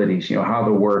 responsibilities, how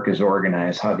the work is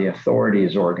organized, how the authority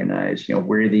is organized,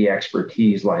 where the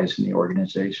expertise lies in the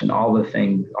organization, all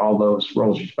those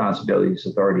roles, responsibilities,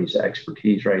 authorities,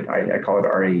 expertise, right? I call it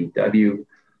RAEW.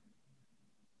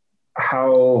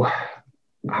 How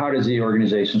how does the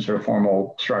organization's sort of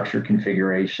formal structure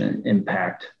configuration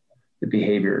impact the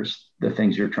behaviors, the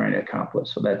things you're trying to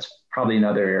accomplish? So that's probably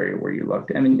another area where you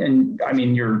looked. I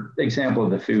mean, your example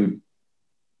of the food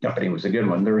company was a good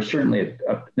one. There was certainly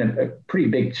a pretty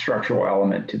big structural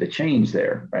element to the change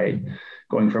there, right?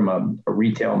 Going from a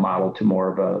retail model to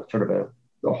more of a sort of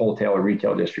a wholesale or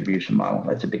retail distribution model.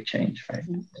 That's a big change, right?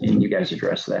 And you guys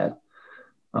address that.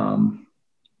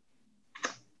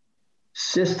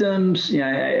 Systems,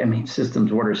 I mean,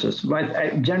 systems, what are systems? But I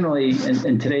generally,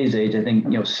 in today's age, I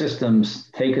think, systems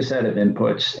take a set of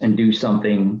inputs and do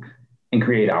something and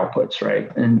create outputs,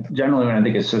 right? And generally, when I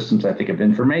think of systems, I think of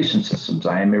information systems.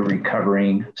 I am a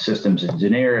recovering systems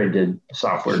engineer. I did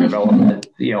software development,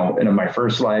 in my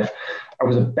first life. I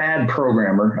was a bad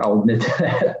programmer, I'll admit to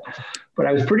that, but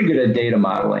I was pretty good at data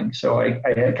modeling. So I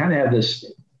kind of have this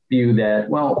view that,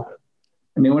 well,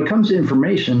 I mean, when it comes to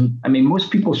information, I mean, most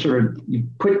people you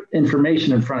put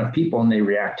information in front of people and they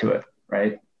react to it,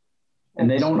 right? And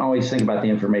they don't always think about the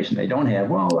information they don't have.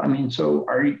 Well, I mean, so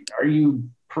are you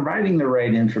providing the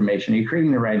right information? Are you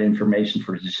creating the right information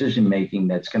for decision-making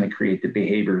that's going to create the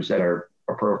behaviors that are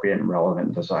appropriate and relevant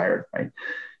and desired, right?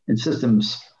 And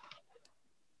systems,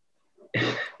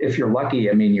 if you're lucky,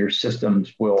 I mean, your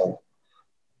systems will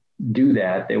do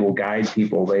that. They will guide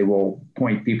people. They will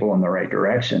point people in the right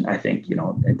direction. I think,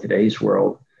 in today's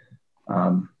world,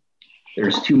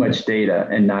 there's too much data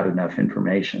and not enough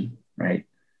information, right?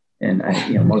 And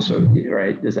most of you,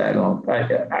 right? Is that all?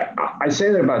 I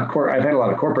say that about I've had a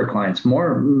lot of corporate clients.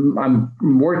 I'm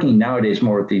working nowadays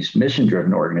more with these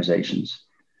mission-driven organizations,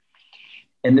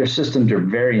 and their systems are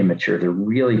very immature. They're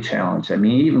really challenged. I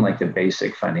mean, even like the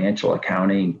basic financial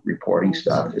accounting reporting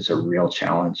stuff is a real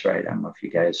challenge, right? I don't know if you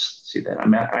guys see that. I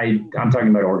mean, I'm talking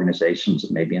about organizations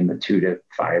maybe in the $2 to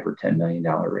 $5 or $10 million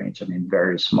range. I mean,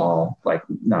 very small, like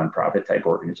nonprofit type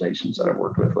organizations that I've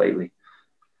worked with lately.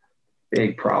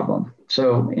 Big problem.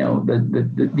 So,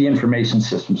 the information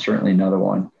system is certainly another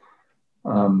one.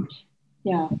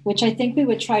 Which I think we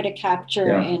would try to capture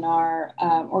in our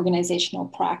organizational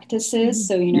practices.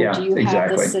 So, do you have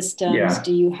the systems? Yeah.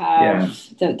 Do you have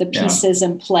the pieces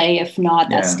in play? If not,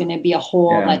 that's going to be a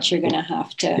hole that you're going to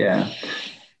have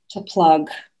to plug.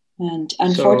 And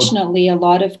unfortunately, a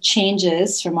lot of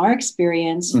changes from our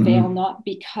experience fail not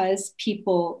because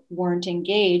people weren't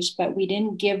engaged, but we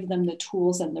didn't give them the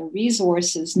tools and the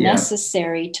resources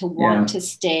necessary to want to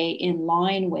stay in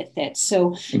line with it.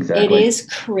 So it is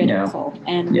critical.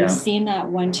 And we've seen that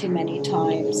one too many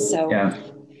times. So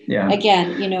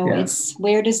again, it's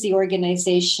where does the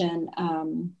organization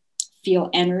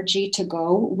feel energy to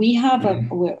go? We have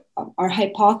our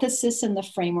hypothesis in the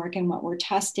framework, and what we're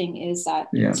testing is that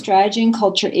strategy and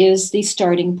culture is the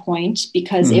starting point,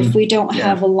 because if we don't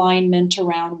have alignment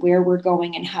around where we're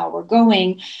going and how we're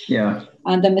going,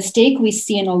 the mistake we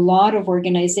see in a lot of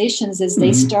organizations is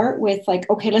they start with like,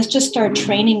 okay, let's just start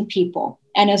training people.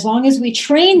 And as long as we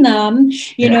train them,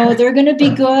 they're going to be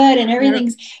good and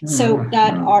everything's so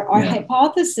that our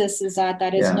hypothesis is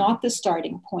that is not the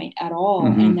starting point at all.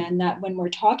 And then that when we're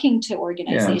talking to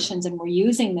organizations and we're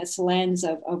using this lens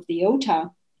of the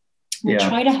OTA, we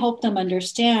try to help them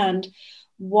understand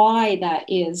why that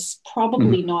is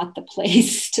probably not the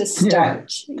place to start.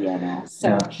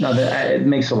 So it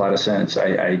makes a lot of sense.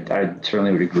 I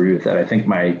certainly would agree with that. I think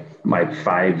my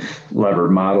 5-lever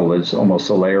model is almost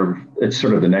a layer. It's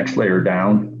sort of the next layer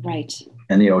down, right?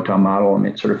 And the OTA model, I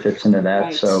mean, it sort of fits into that.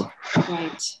 Right. So,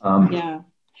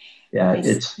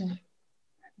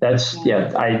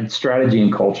 strategy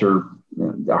and culture.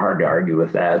 Hard to argue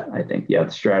with that. I think the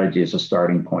strategy as a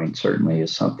starting point certainly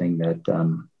is something that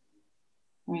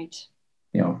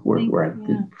we're at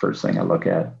the first thing I look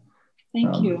at.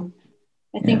 Thank you.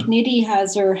 I think Nidhi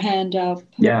has her hand up.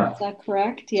 Yeah. Is that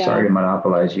correct? Yeah. Sorry to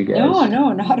monopolize you guys.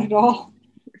 No, not at all.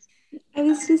 I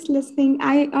was just listening.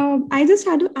 I just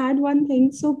had to add one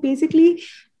thing. So basically,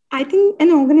 I think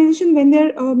an organization, when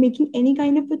they're making any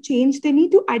kind of a change, they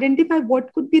need to identify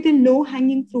what could be the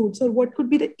low-hanging fruits or what could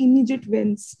be the immediate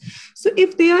wins. So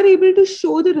if they are able to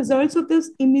show the results of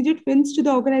those immediate wins to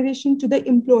the organization, to the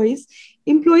employees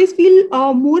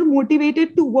feel more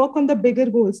motivated to work on the bigger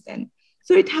goals then.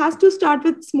 So it has to start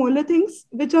with smaller things,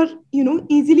 which are,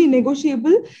 easily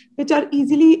negotiable, which are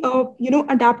easily,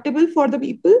 adaptable for the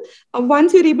people.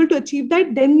 Once you're able to achieve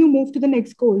that, then you move to the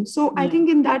next goal. So I think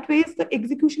in that way, the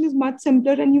execution is much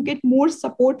simpler and you get more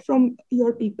support from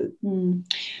your people.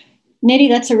 Nidhi,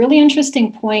 that's a really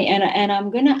interesting point, and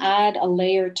I'm going to add a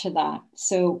layer to that.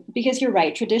 So, because you're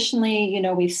right, traditionally,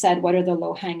 we've said what are the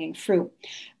low-hanging fruit.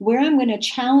 Where I'm going to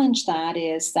challenge that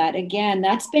is that, again,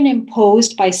 that's been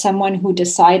imposed by someone who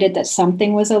decided that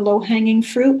something was a low-hanging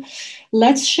fruit.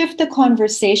 Let's shift the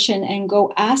conversation and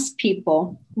go ask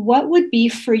people, what would be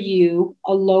for you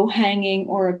a low-hanging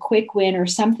or a quick win or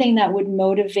something that would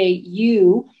motivate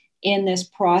you in this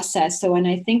process? So, and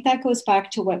I think that goes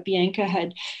back to what Bianca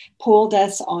had polled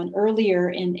us on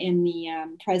earlier in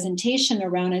the presentation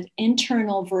around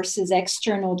internal versus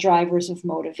external drivers of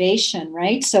motivation,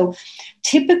 right? So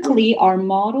typically our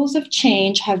models of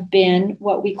change have been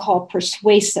what we call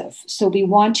persuasive. So we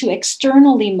want to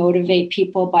externally motivate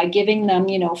people by giving them,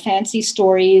 fancy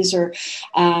stories, or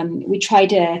we try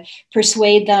to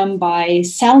persuade them by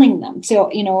selling them. So,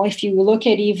 if you look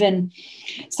at even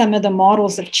some of the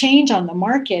models of change on the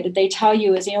market, they tell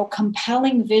you is,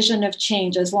 compelling vision of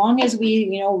change. As long as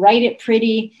we, write it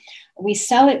pretty, we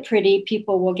sell it pretty,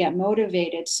 people will get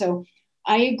motivated. So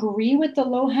I agree with the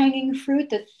low-hanging fruit.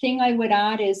 The thing I would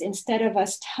add is, instead of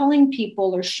us telling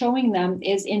people or showing them,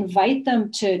 is invite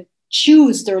them to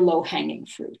choose their low-hanging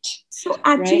fruit. So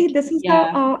actually, right? this is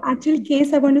the actual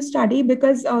case I want to study,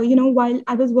 because, while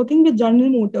I was working with General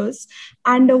Motors,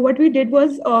 and what we did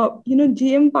was,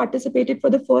 GM participated for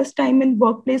the first time in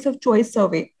Workplace of Choice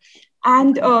survey.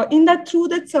 And through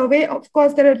that survey, of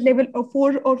course, there are level of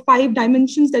 4 or 5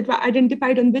 dimensions that were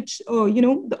identified on which,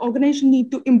 the organization need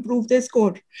to improve their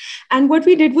score. And what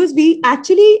we did was, we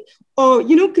actually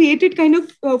created kind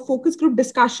of focus group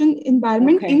discussion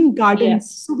environment in gardens. Yeah.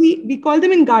 So we call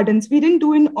them in gardens. We didn't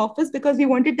do in office because we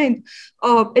wanted the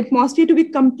atmosphere to be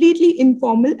completely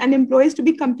informal and employees to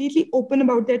be completely open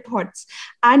about their thoughts.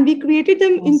 And we created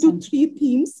them into 3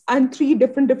 themes and 3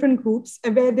 different groups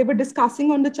where they were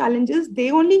discussing on the challenges. They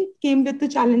only came with the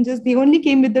challenges. They only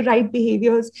came with the right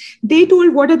behaviors. They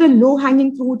told what are the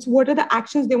low-hanging fruits, what are the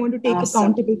actions they want to take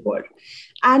accountable for.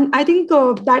 And I think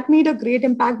that made a great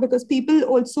impact, because people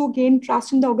also gained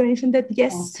trust in the organization that,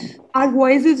 yes, our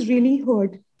voice is really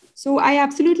heard. So I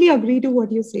absolutely agree to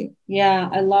what you say. Yeah,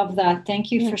 I love that.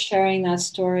 Thank you for sharing that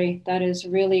story. That is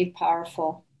really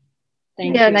powerful.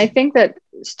 Thank you. And I think that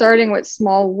starting with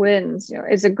small wins,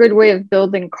 is a good way of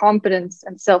building confidence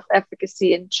and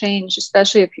self-efficacy and change,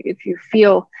 especially if you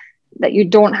feel that you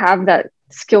don't have that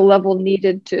skill level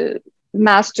needed to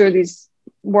master these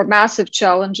more massive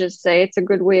challenges. Say, it's a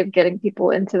good way of getting people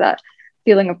into that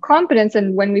feeling of confidence.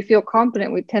 And when we feel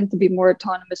confident, we tend to be more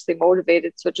autonomously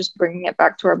motivated. So just bringing it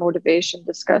back to our motivation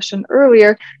discussion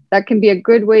earlier, that can be a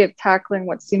good way of tackling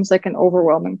what seems like an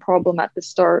overwhelming problem at the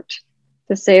start.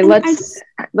 To say,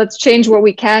 let's change what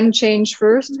we can change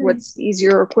first. What's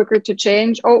easier or quicker to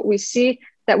change? Oh, we see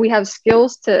that we have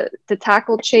skills to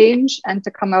tackle change and to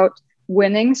come out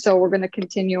winning. So we're going to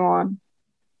continue on.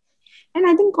 And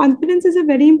I think confidence is a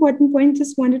very important point.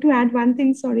 Just wanted to add one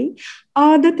thing, sorry.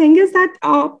 The thing is that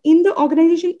in the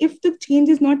organization, if the change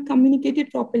is not communicated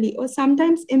properly, or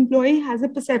sometimes employee has a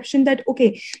perception that,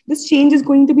 okay, this change is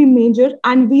going to be major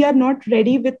and we are not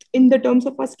ready in the terms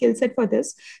of our skill set for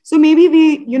this. So maybe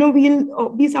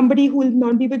we'll be somebody who will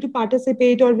not be able to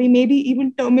participate, or we may be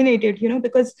even terminated,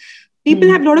 because people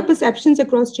have a lot of perceptions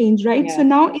across change, right? Yeah. So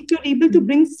now if you're able to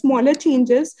bring smaller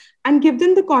changes and give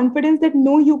them the confidence that,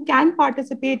 no, you can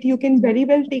participate, you can very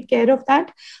well take care of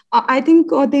that, I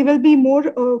think they will be more,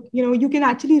 you can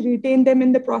actually retain them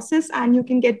in the process, and you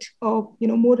can get,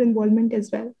 more involvement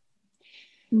as well.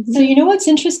 So, what's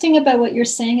interesting about what you're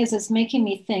saying is it's making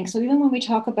me think. So even when we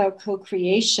talk about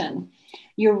co-creation,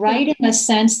 you're right in the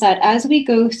sense that as we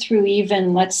go through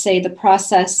even, let's say, the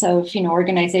process of,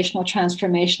 organizational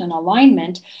transformation and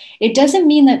alignment, it doesn't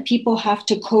mean that people have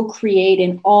to co-create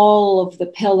in all of the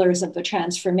pillars of the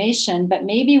transformation, but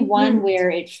maybe one where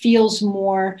it feels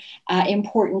more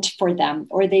important for them,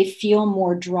 or they feel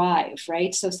more drive,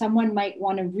 right? So someone might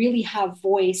want to really have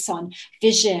voice on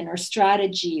vision or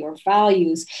strategy or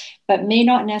values, but may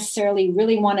not necessarily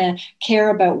really want to care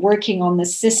about working on the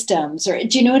systems, or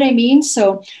do you know what I mean?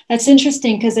 So that's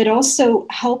interesting, because it also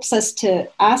helps us to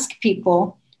ask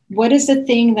people, what is the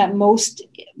thing that most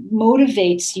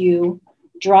motivates you,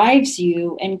 drives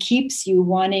you, and keeps you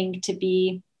wanting to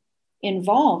be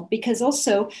involved? Because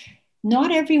also,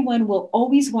 not everyone will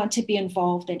always want to be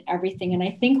involved in everything. And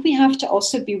I think we have to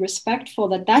also be respectful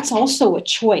that that's also a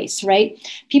choice, right?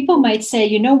 People might say,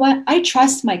 you know what, I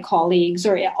trust my colleagues,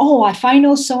 or, oh, if I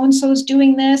know so-and-so's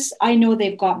doing this, I know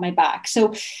they've got my back.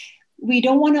 So we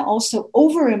don't want to also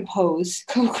overimpose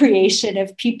co-creation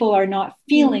if people are not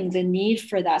feeling the need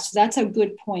for that. So that's a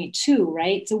good point too,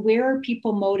 right? So where are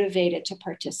people motivated to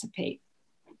participate?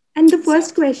 And the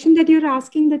first question that you're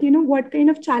asking that, what kind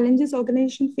of challenges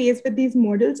organizations face with these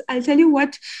models, I'll tell you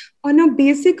what, on a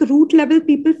basic root level,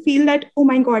 people feel that, oh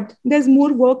my God, there's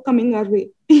more work coming our way.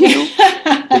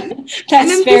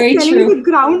 That's very true.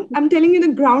 I'm telling you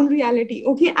the ground reality.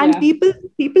 Okay. And people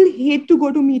hate to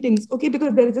go to meetings. Okay.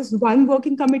 Because there is just one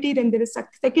working committee, then there is a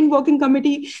second working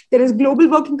committee, there is global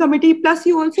working committee, plus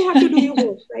you also have to do your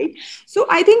work, right? So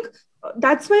I think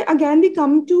that's why again we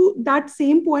come to that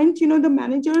same point, the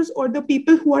managers or the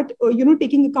people who are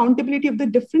taking accountability of the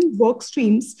different work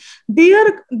streams, they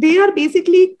are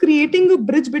basically creating a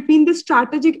bridge between the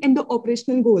strategic and the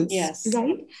operational goals. Yes.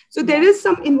 Right. So there is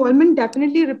some involvement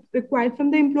definitely required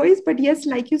from the employees, but yes,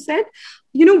 like you said,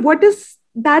 what is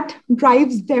that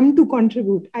drives them to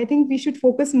contribute? I think we should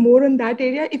focus more on that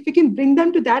area. If we can bring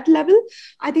them to that level,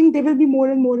 I think they will be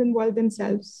more and more involved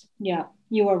themselves. Yeah,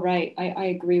 you are right. I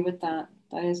agree with that.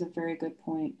 That is a very good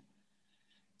point.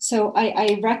 So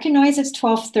I recognize it's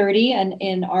 12:30 and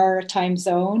in our time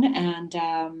zone, and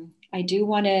I do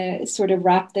want to sort of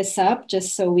wrap this up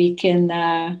just so we can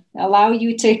allow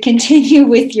you to continue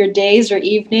with your days or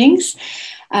evenings.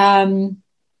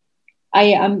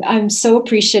 I'm so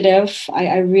appreciative.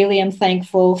 I really am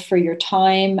thankful for your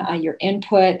time, your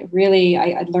input. Really,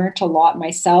 I learned a lot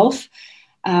myself.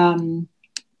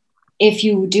 If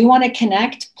you do want to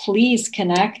connect, please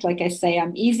connect. Like I say,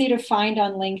 I'm easy to find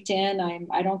on LinkedIn.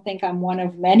 I don't think I'm one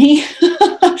of many,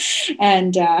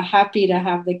 and happy to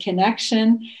have the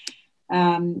connection.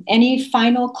 Any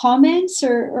final comments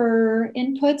or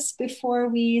inputs before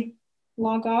we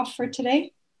log off for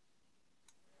today?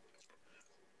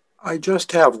 I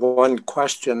just have one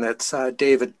question. That's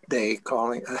David Day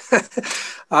calling.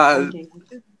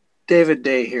 David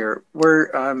Day here.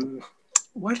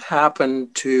 What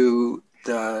happened to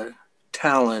the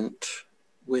talent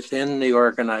within the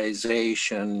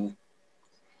organization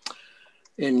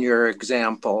in your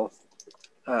example?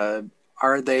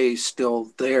 Are they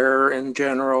still there in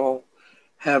general?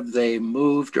 Have they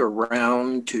moved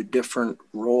around to different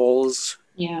roles?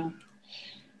 Yeah.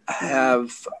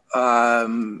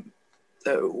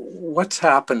 What's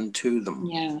happened to them?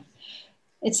 Yeah.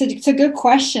 It's a good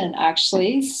question,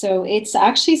 actually. So it's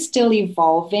actually still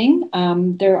evolving.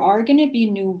 There are going to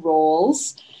be new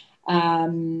roles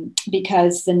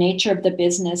because the nature of the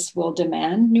business will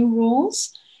demand new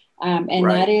roles. And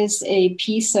right. That is a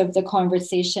piece of the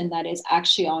conversation that is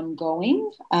actually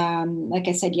ongoing. Like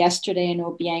I said yesterday, I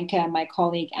know Bianca and my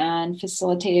colleague Anne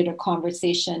facilitated a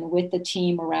conversation with the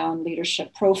team around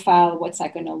leadership profile. What's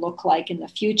that going to look like in the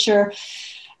future?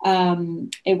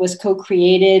 It was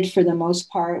co-created for the most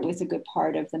part with a good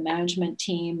part of the management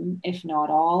team, if not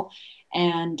all.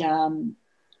 And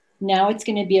now it's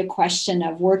going to be a question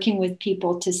of working with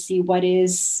people to see what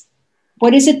is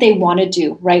it they want to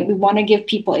do, right? We want to give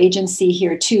people agency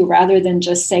here too, rather than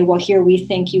just say, well, here we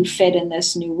think you fit in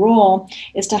this new role,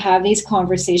 is to have these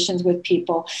conversations with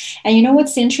people. And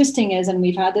what's interesting is, and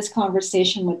we've had this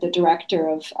conversation with the director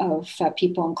of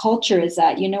people and culture, is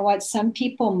that, some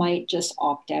people might just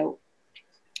opt out.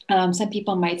 Some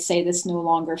people might say this no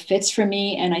longer fits for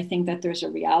me. And I think that there's a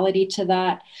reality to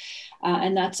that.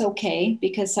 And that's okay,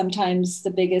 because sometimes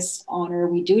the biggest honor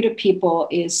we do to people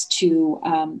is to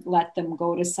let them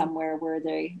go to somewhere where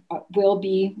they will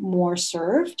be more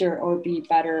served or be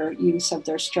better use of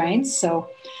their strengths.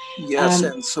 So yes,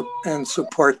 and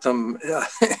support them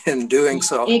in doing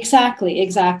so.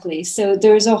 Exactly. So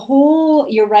there's a whole,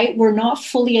 you're right, we're not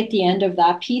fully at the end of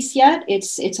that piece yet.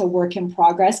 It's a work in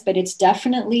progress, but it's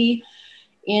definitely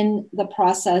in the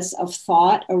process of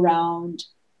thought around.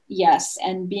 Yes,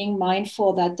 and being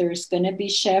mindful that there's going to be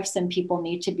shifts and people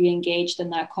need to be engaged in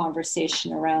that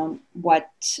conversation around what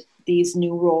these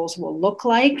new roles will look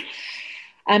like.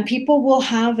 And people will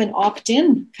have an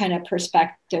opt-in kind of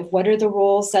perspective. What are the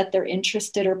roles that they're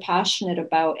interested or passionate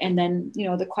about? And then,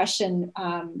 the question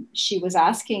she was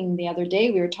asking the other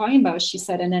day, we were talking about, she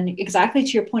said, and then exactly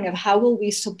to your point of how will we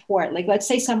support? Like, let's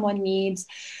say someone needs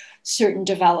certain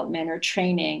development or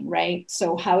training, right?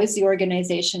 So how is the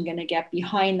organization going to get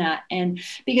behind that? And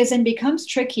because it becomes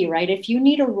tricky, right? If you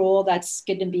need a role that's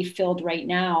going to be filled right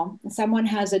now, someone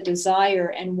has a desire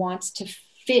and wants to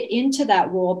fit into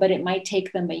that role, but it might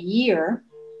take them a year.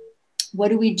 What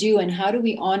do we do? And how do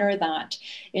we honor that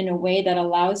in a way that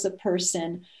allows a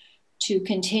person to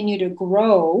continue to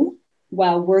grow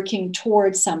while working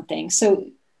towards something? So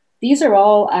these are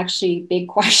all actually big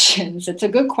questions. It's a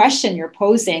good question you're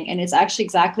posing, and it's actually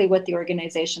exactly what the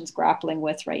organization's grappling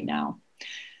with right now,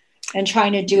 and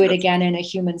trying to do it again in a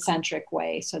human-centric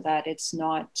way so that it's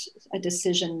not a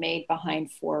decision made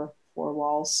behind four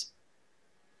walls.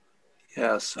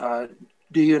 Yes.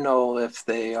 Do you know if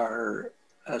they are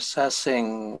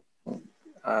assessing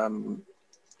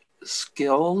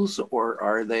skills, or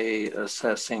are they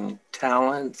assessing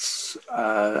talents?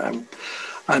 I'm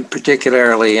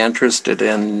particularly interested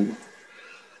in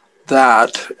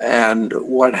that and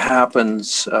what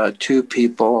happens to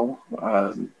people.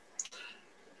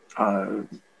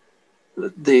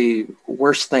 The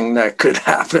worst thing that could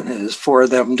happen is for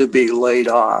them to be laid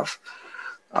off,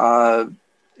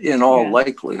 in all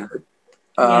likelihood.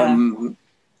 And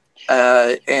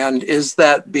is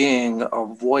that being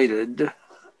avoided?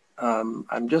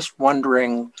 I'm just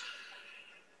wondering,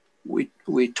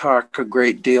 we talk a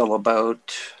great deal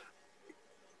about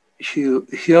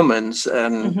humans,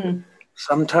 and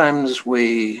sometimes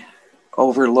we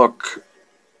overlook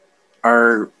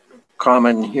our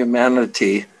common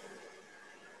humanity,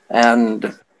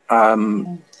 and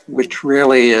which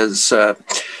really is,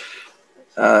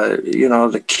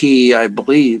 the key, I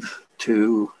believe,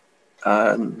 to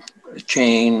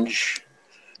change,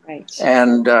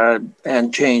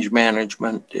 and change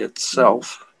management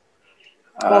itself.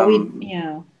 Well,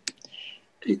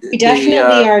 we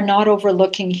definitely are not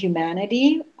overlooking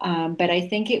humanity, but I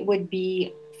think it would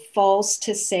be false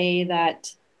to say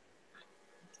that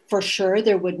for sure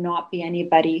there would not be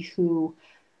anybody who,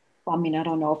 I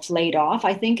don't know if laid off.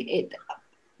 I think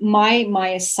my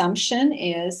assumption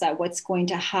is that what's going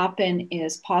to happen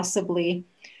is possibly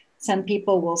some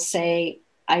people will say,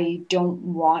 I don't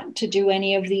want to do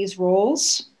any of these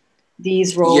roles.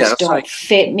 These roles don't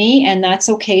fit me. And that's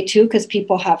okay too, because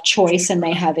people have choice and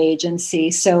they have agency.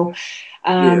 So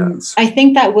I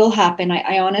think that will happen.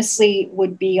 I honestly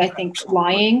would be,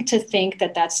 lying to think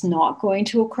that that's not going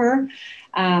to occur.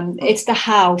 It's the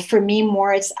how. For me,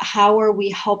 more it's how are we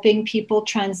helping people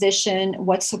transition?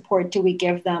 What support do we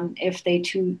give them if they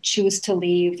choose to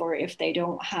leave, or if they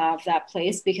don't have that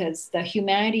place? Because the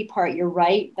humanity part, you're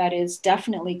right, that is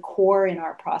definitely core in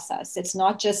our process. It's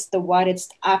not just the what, it's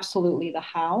absolutely the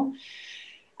how.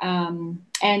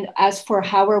 And as for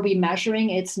how are we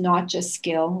measuring, it's not just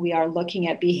skill. We are looking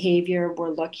at behavior, we're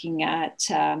looking at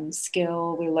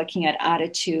skill, we're looking at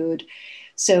attitude.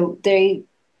 So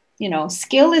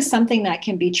skill is something that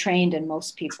can be trained in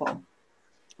most people,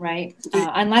 right?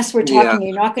 Unless we're talking,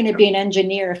 you're not going to be an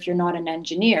engineer if you're not an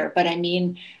engineer. But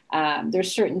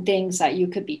there's certain things that you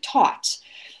could be taught.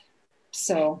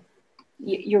 So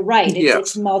you're right.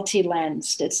 It's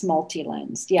multi-lensed. It's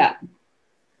multi-lensed. Yeah.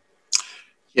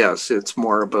 Yes, it's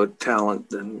more about talent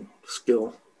than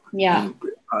skill. Yeah.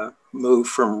 And, move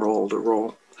from role to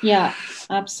role. Yeah,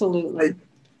 absolutely.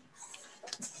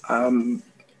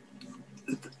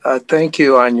 Thank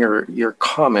you on your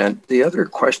comment. The other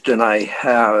question I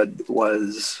had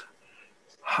was,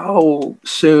 how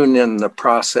soon in the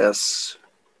process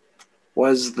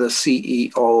was the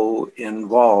CEO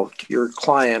involved? Your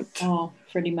client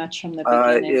pretty much from the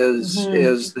beginning.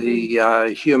 Is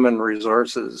the human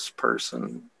resources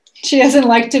person. She doesn't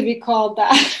like to be called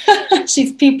that.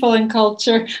 She's people and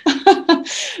culture.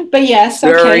 But yes,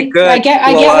 okay. Very good. I get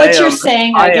what you're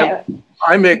saying.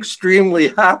 I'm extremely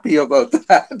happy about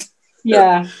that.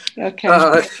 Yeah.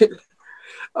 Okay.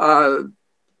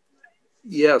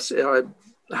 Yes.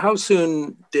 How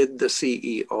soon did the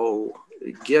CEO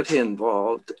get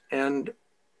involved? And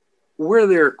were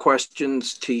there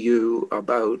questions to you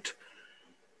about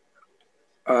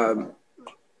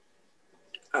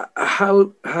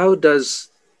how does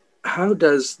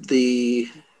the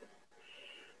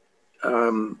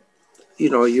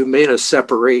you made a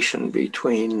separation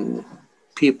between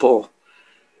people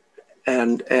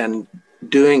and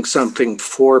doing something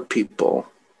for people,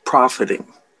 profiting,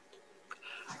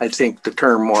 I think the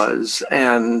term was,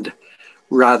 and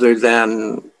rather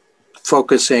than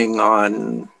focusing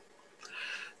on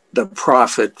the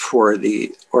profit for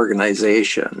the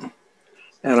organization.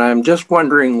 And I'm just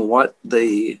wondering what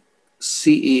the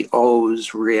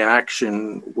CEO's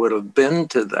reaction would have been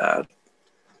to that.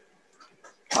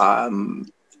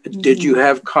 Did you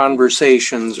have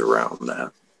conversations around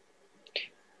that?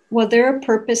 Well, they're a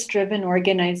purpose-driven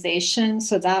organization,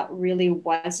 so that really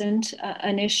wasn't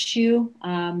an issue.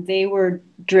 They were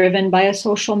driven by a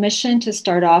social mission to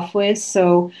start off with,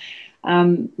 so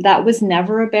that was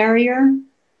never a barrier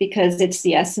because it's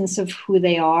the essence of who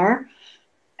they are.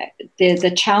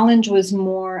 The challenge was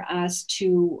more as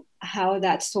to how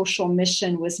that social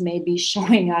mission was maybe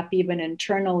showing up even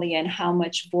internally, and how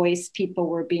much voice people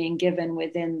were being given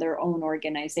within their own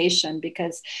organization,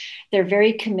 because they're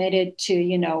very committed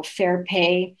to, fair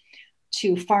pay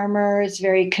to farmers,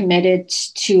 very committed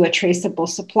to a traceable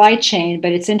supply chain.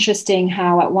 But it's interesting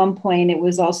how at one point it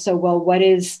was also, well, what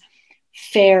is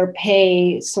fair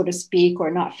pay, so to speak, or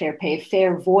not fair pay,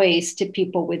 fair voice to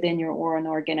people within your own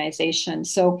organization.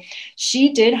 So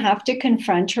she did have to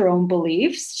confront her own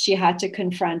beliefs. She had to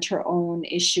confront her own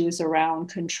issues around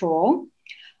control.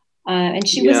 And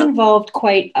she was involved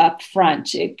quite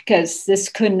upfront because this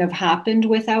couldn't have happened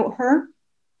without her.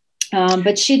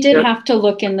 But she did have to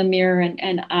look in the mirror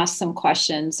and ask some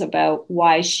questions about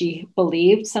why she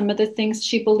believed some of the things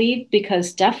she believed,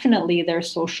 because definitely they're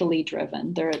socially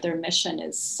driven. Their mission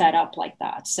is set up like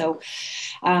that. So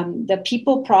the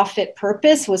people, profit,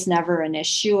 purpose was never an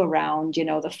issue around, you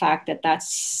know, the fact that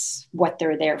that's what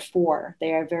they're there for.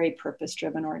 They are a very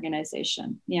purpose-driven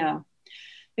organization. Yeah.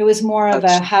 It was more of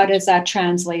a, how does that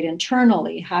translate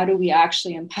internally? How do we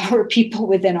actually empower people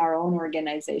within our own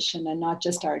organization and not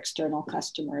just our external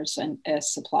customers and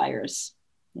suppliers?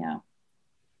 Yeah.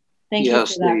 Thank you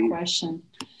for that question.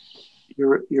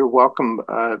 You're welcome.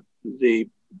 I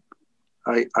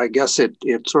guess it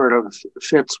sort of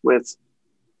fits with,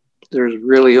 there's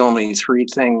really only three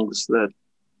things that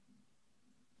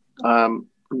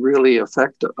really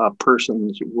affect a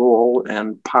person's role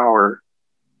and power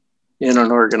in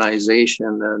an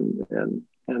organization,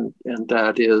 and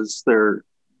that is their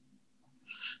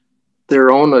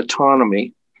own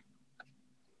autonomy,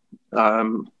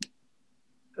 and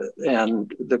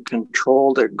the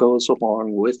control that goes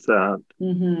along with that,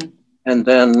 and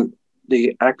then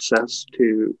the access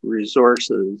to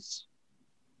resources,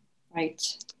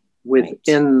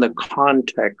 within the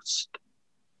context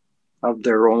of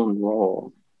their own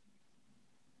role.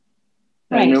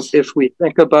 And if we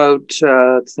think about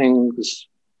things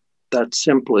that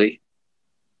simply,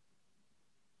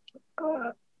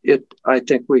 I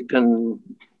think we can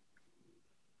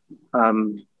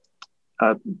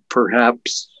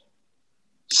perhaps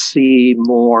see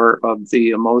more of the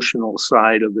emotional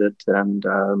side of it, and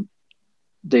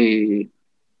the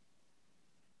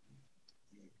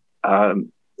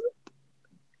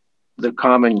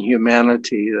common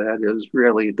humanity that is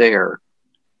really there,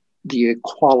 the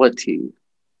equality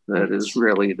that is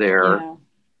really there,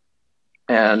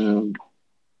 and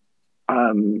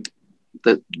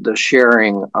the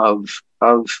sharing of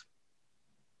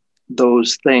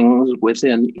those things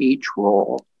within each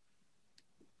role.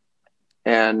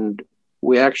 And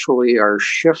we actually are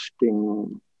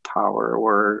shifting power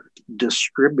or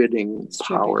distributing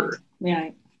power.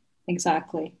 Right,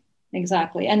 exactly.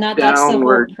 And that's the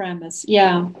whole premise.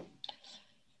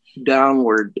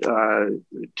 Downward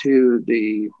to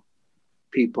the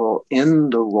people in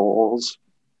the roles.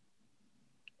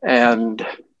 And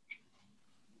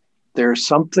there's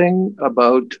something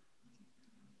about,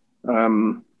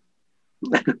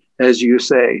 as you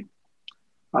say,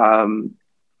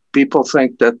 people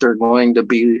think that they're going to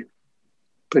be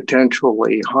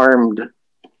potentially harmed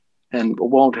and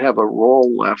won't have a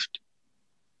role left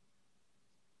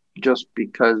just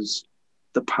because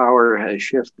the power has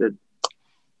shifted.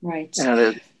 Right. And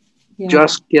it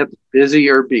just gets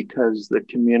busier because the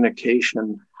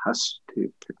communication has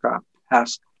to pick up,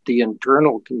 the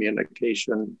internal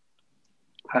communication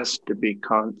has to be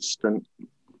constant.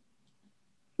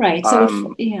 Right.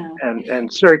 So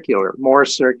and circular, more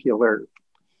circular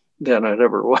than it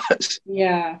ever was.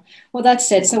 Yeah. Well,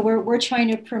 that's it. So we're trying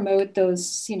to promote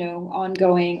those, you know,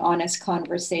 ongoing, honest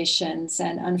conversations.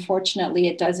 And unfortunately,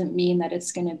 it doesn't mean that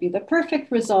it's going to be the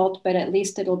perfect result, but at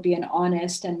least it'll be an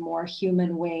honest and more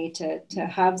human way to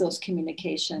have those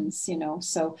communications, you know.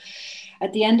 So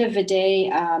at the end of the day,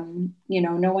 you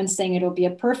know, no one's saying it'll be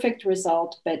a perfect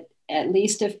result, but at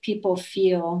least if people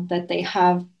feel that they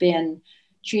have been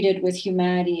treated with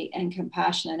humanity and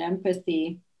compassion and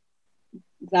empathy,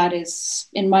 that is,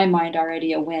 in my mind,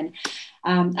 already a win.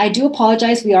 I do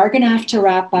apologize. We are going to have to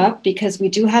wrap up because we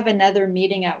do have another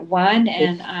meeting at 1,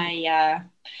 and I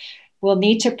will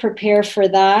need to prepare for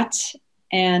that.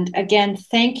 And again,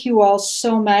 thank you all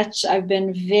so much. I've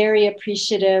been very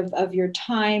appreciative of your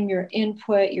time, your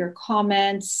input, your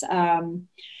comments.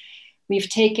 We've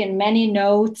taken many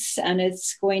notes, and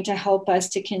it's going to help us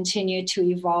to continue to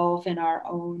evolve in our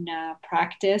own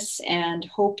practice, and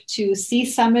hope to see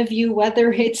some of you,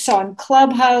 whether it's on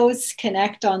Clubhouse,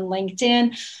 connect on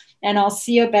LinkedIn, and I'll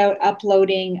see about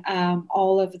uploading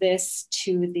all of this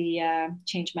to the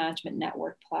Change Management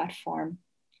Network platform.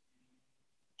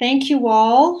 Thank you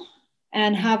all,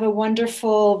 and have a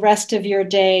wonderful rest of your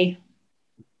day.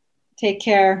 Take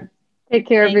care. Take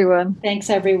care, everyone. Thanks,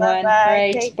 everyone. Bye-bye.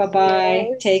 All right.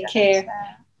 Bye-bye. Take care.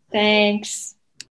 Thanks.